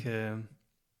I think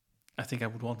I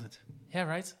would want it. Yeah,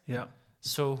 right? Yeah.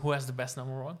 So who has the best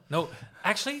number one? No,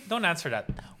 actually, don't answer that.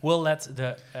 We'll let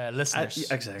the listeners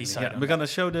decide. Yeah. We're going to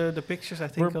show the pictures, I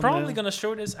think. We're probably going to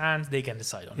show this and they can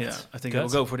decide on it. Yeah, I think we'll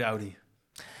go for the Audi.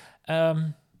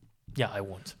 Yeah, I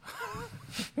won't.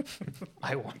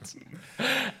 I won't.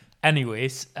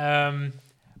 Anyways,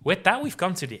 with that, we've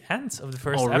come to the end of the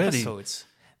first episodes.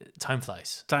 Time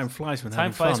flies. Time flies when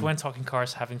having fun. Time flies when talking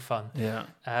cars, having fun. Yeah.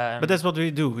 But that's what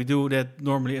we do. We do that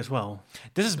normally as well.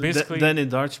 This is basically... Then in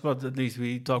Dutch, but at least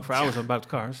we talk for hours about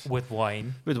cars. With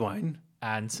wine. With wine.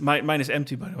 And mine is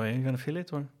empty, by the way. Are you going to fill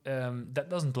it? Or? That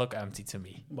doesn't look empty to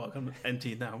me. Well, I'm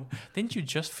empty now. Didn't you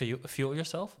just fuel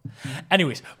yourself?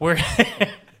 Anyways, we're...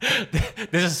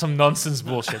 This is some nonsense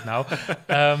bullshit now.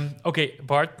 Okay,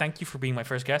 Bart, thank you for being my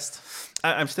first guest.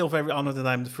 I'm still very honored that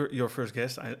I'm your first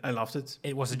guest. I loved it.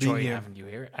 It was a joy having you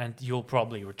here, and you'll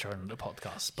probably return on the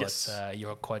podcast. But yes.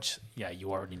 You're quite,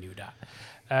 you already knew that.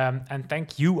 And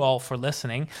thank you all for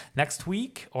listening. Next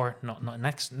week, or not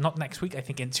next week, I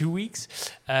think in 2 weeks,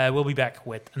 we'll be back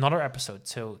with another episode.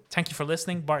 So thank you for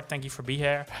listening. Bart, thank you for being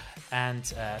here, and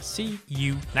see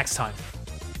you next time.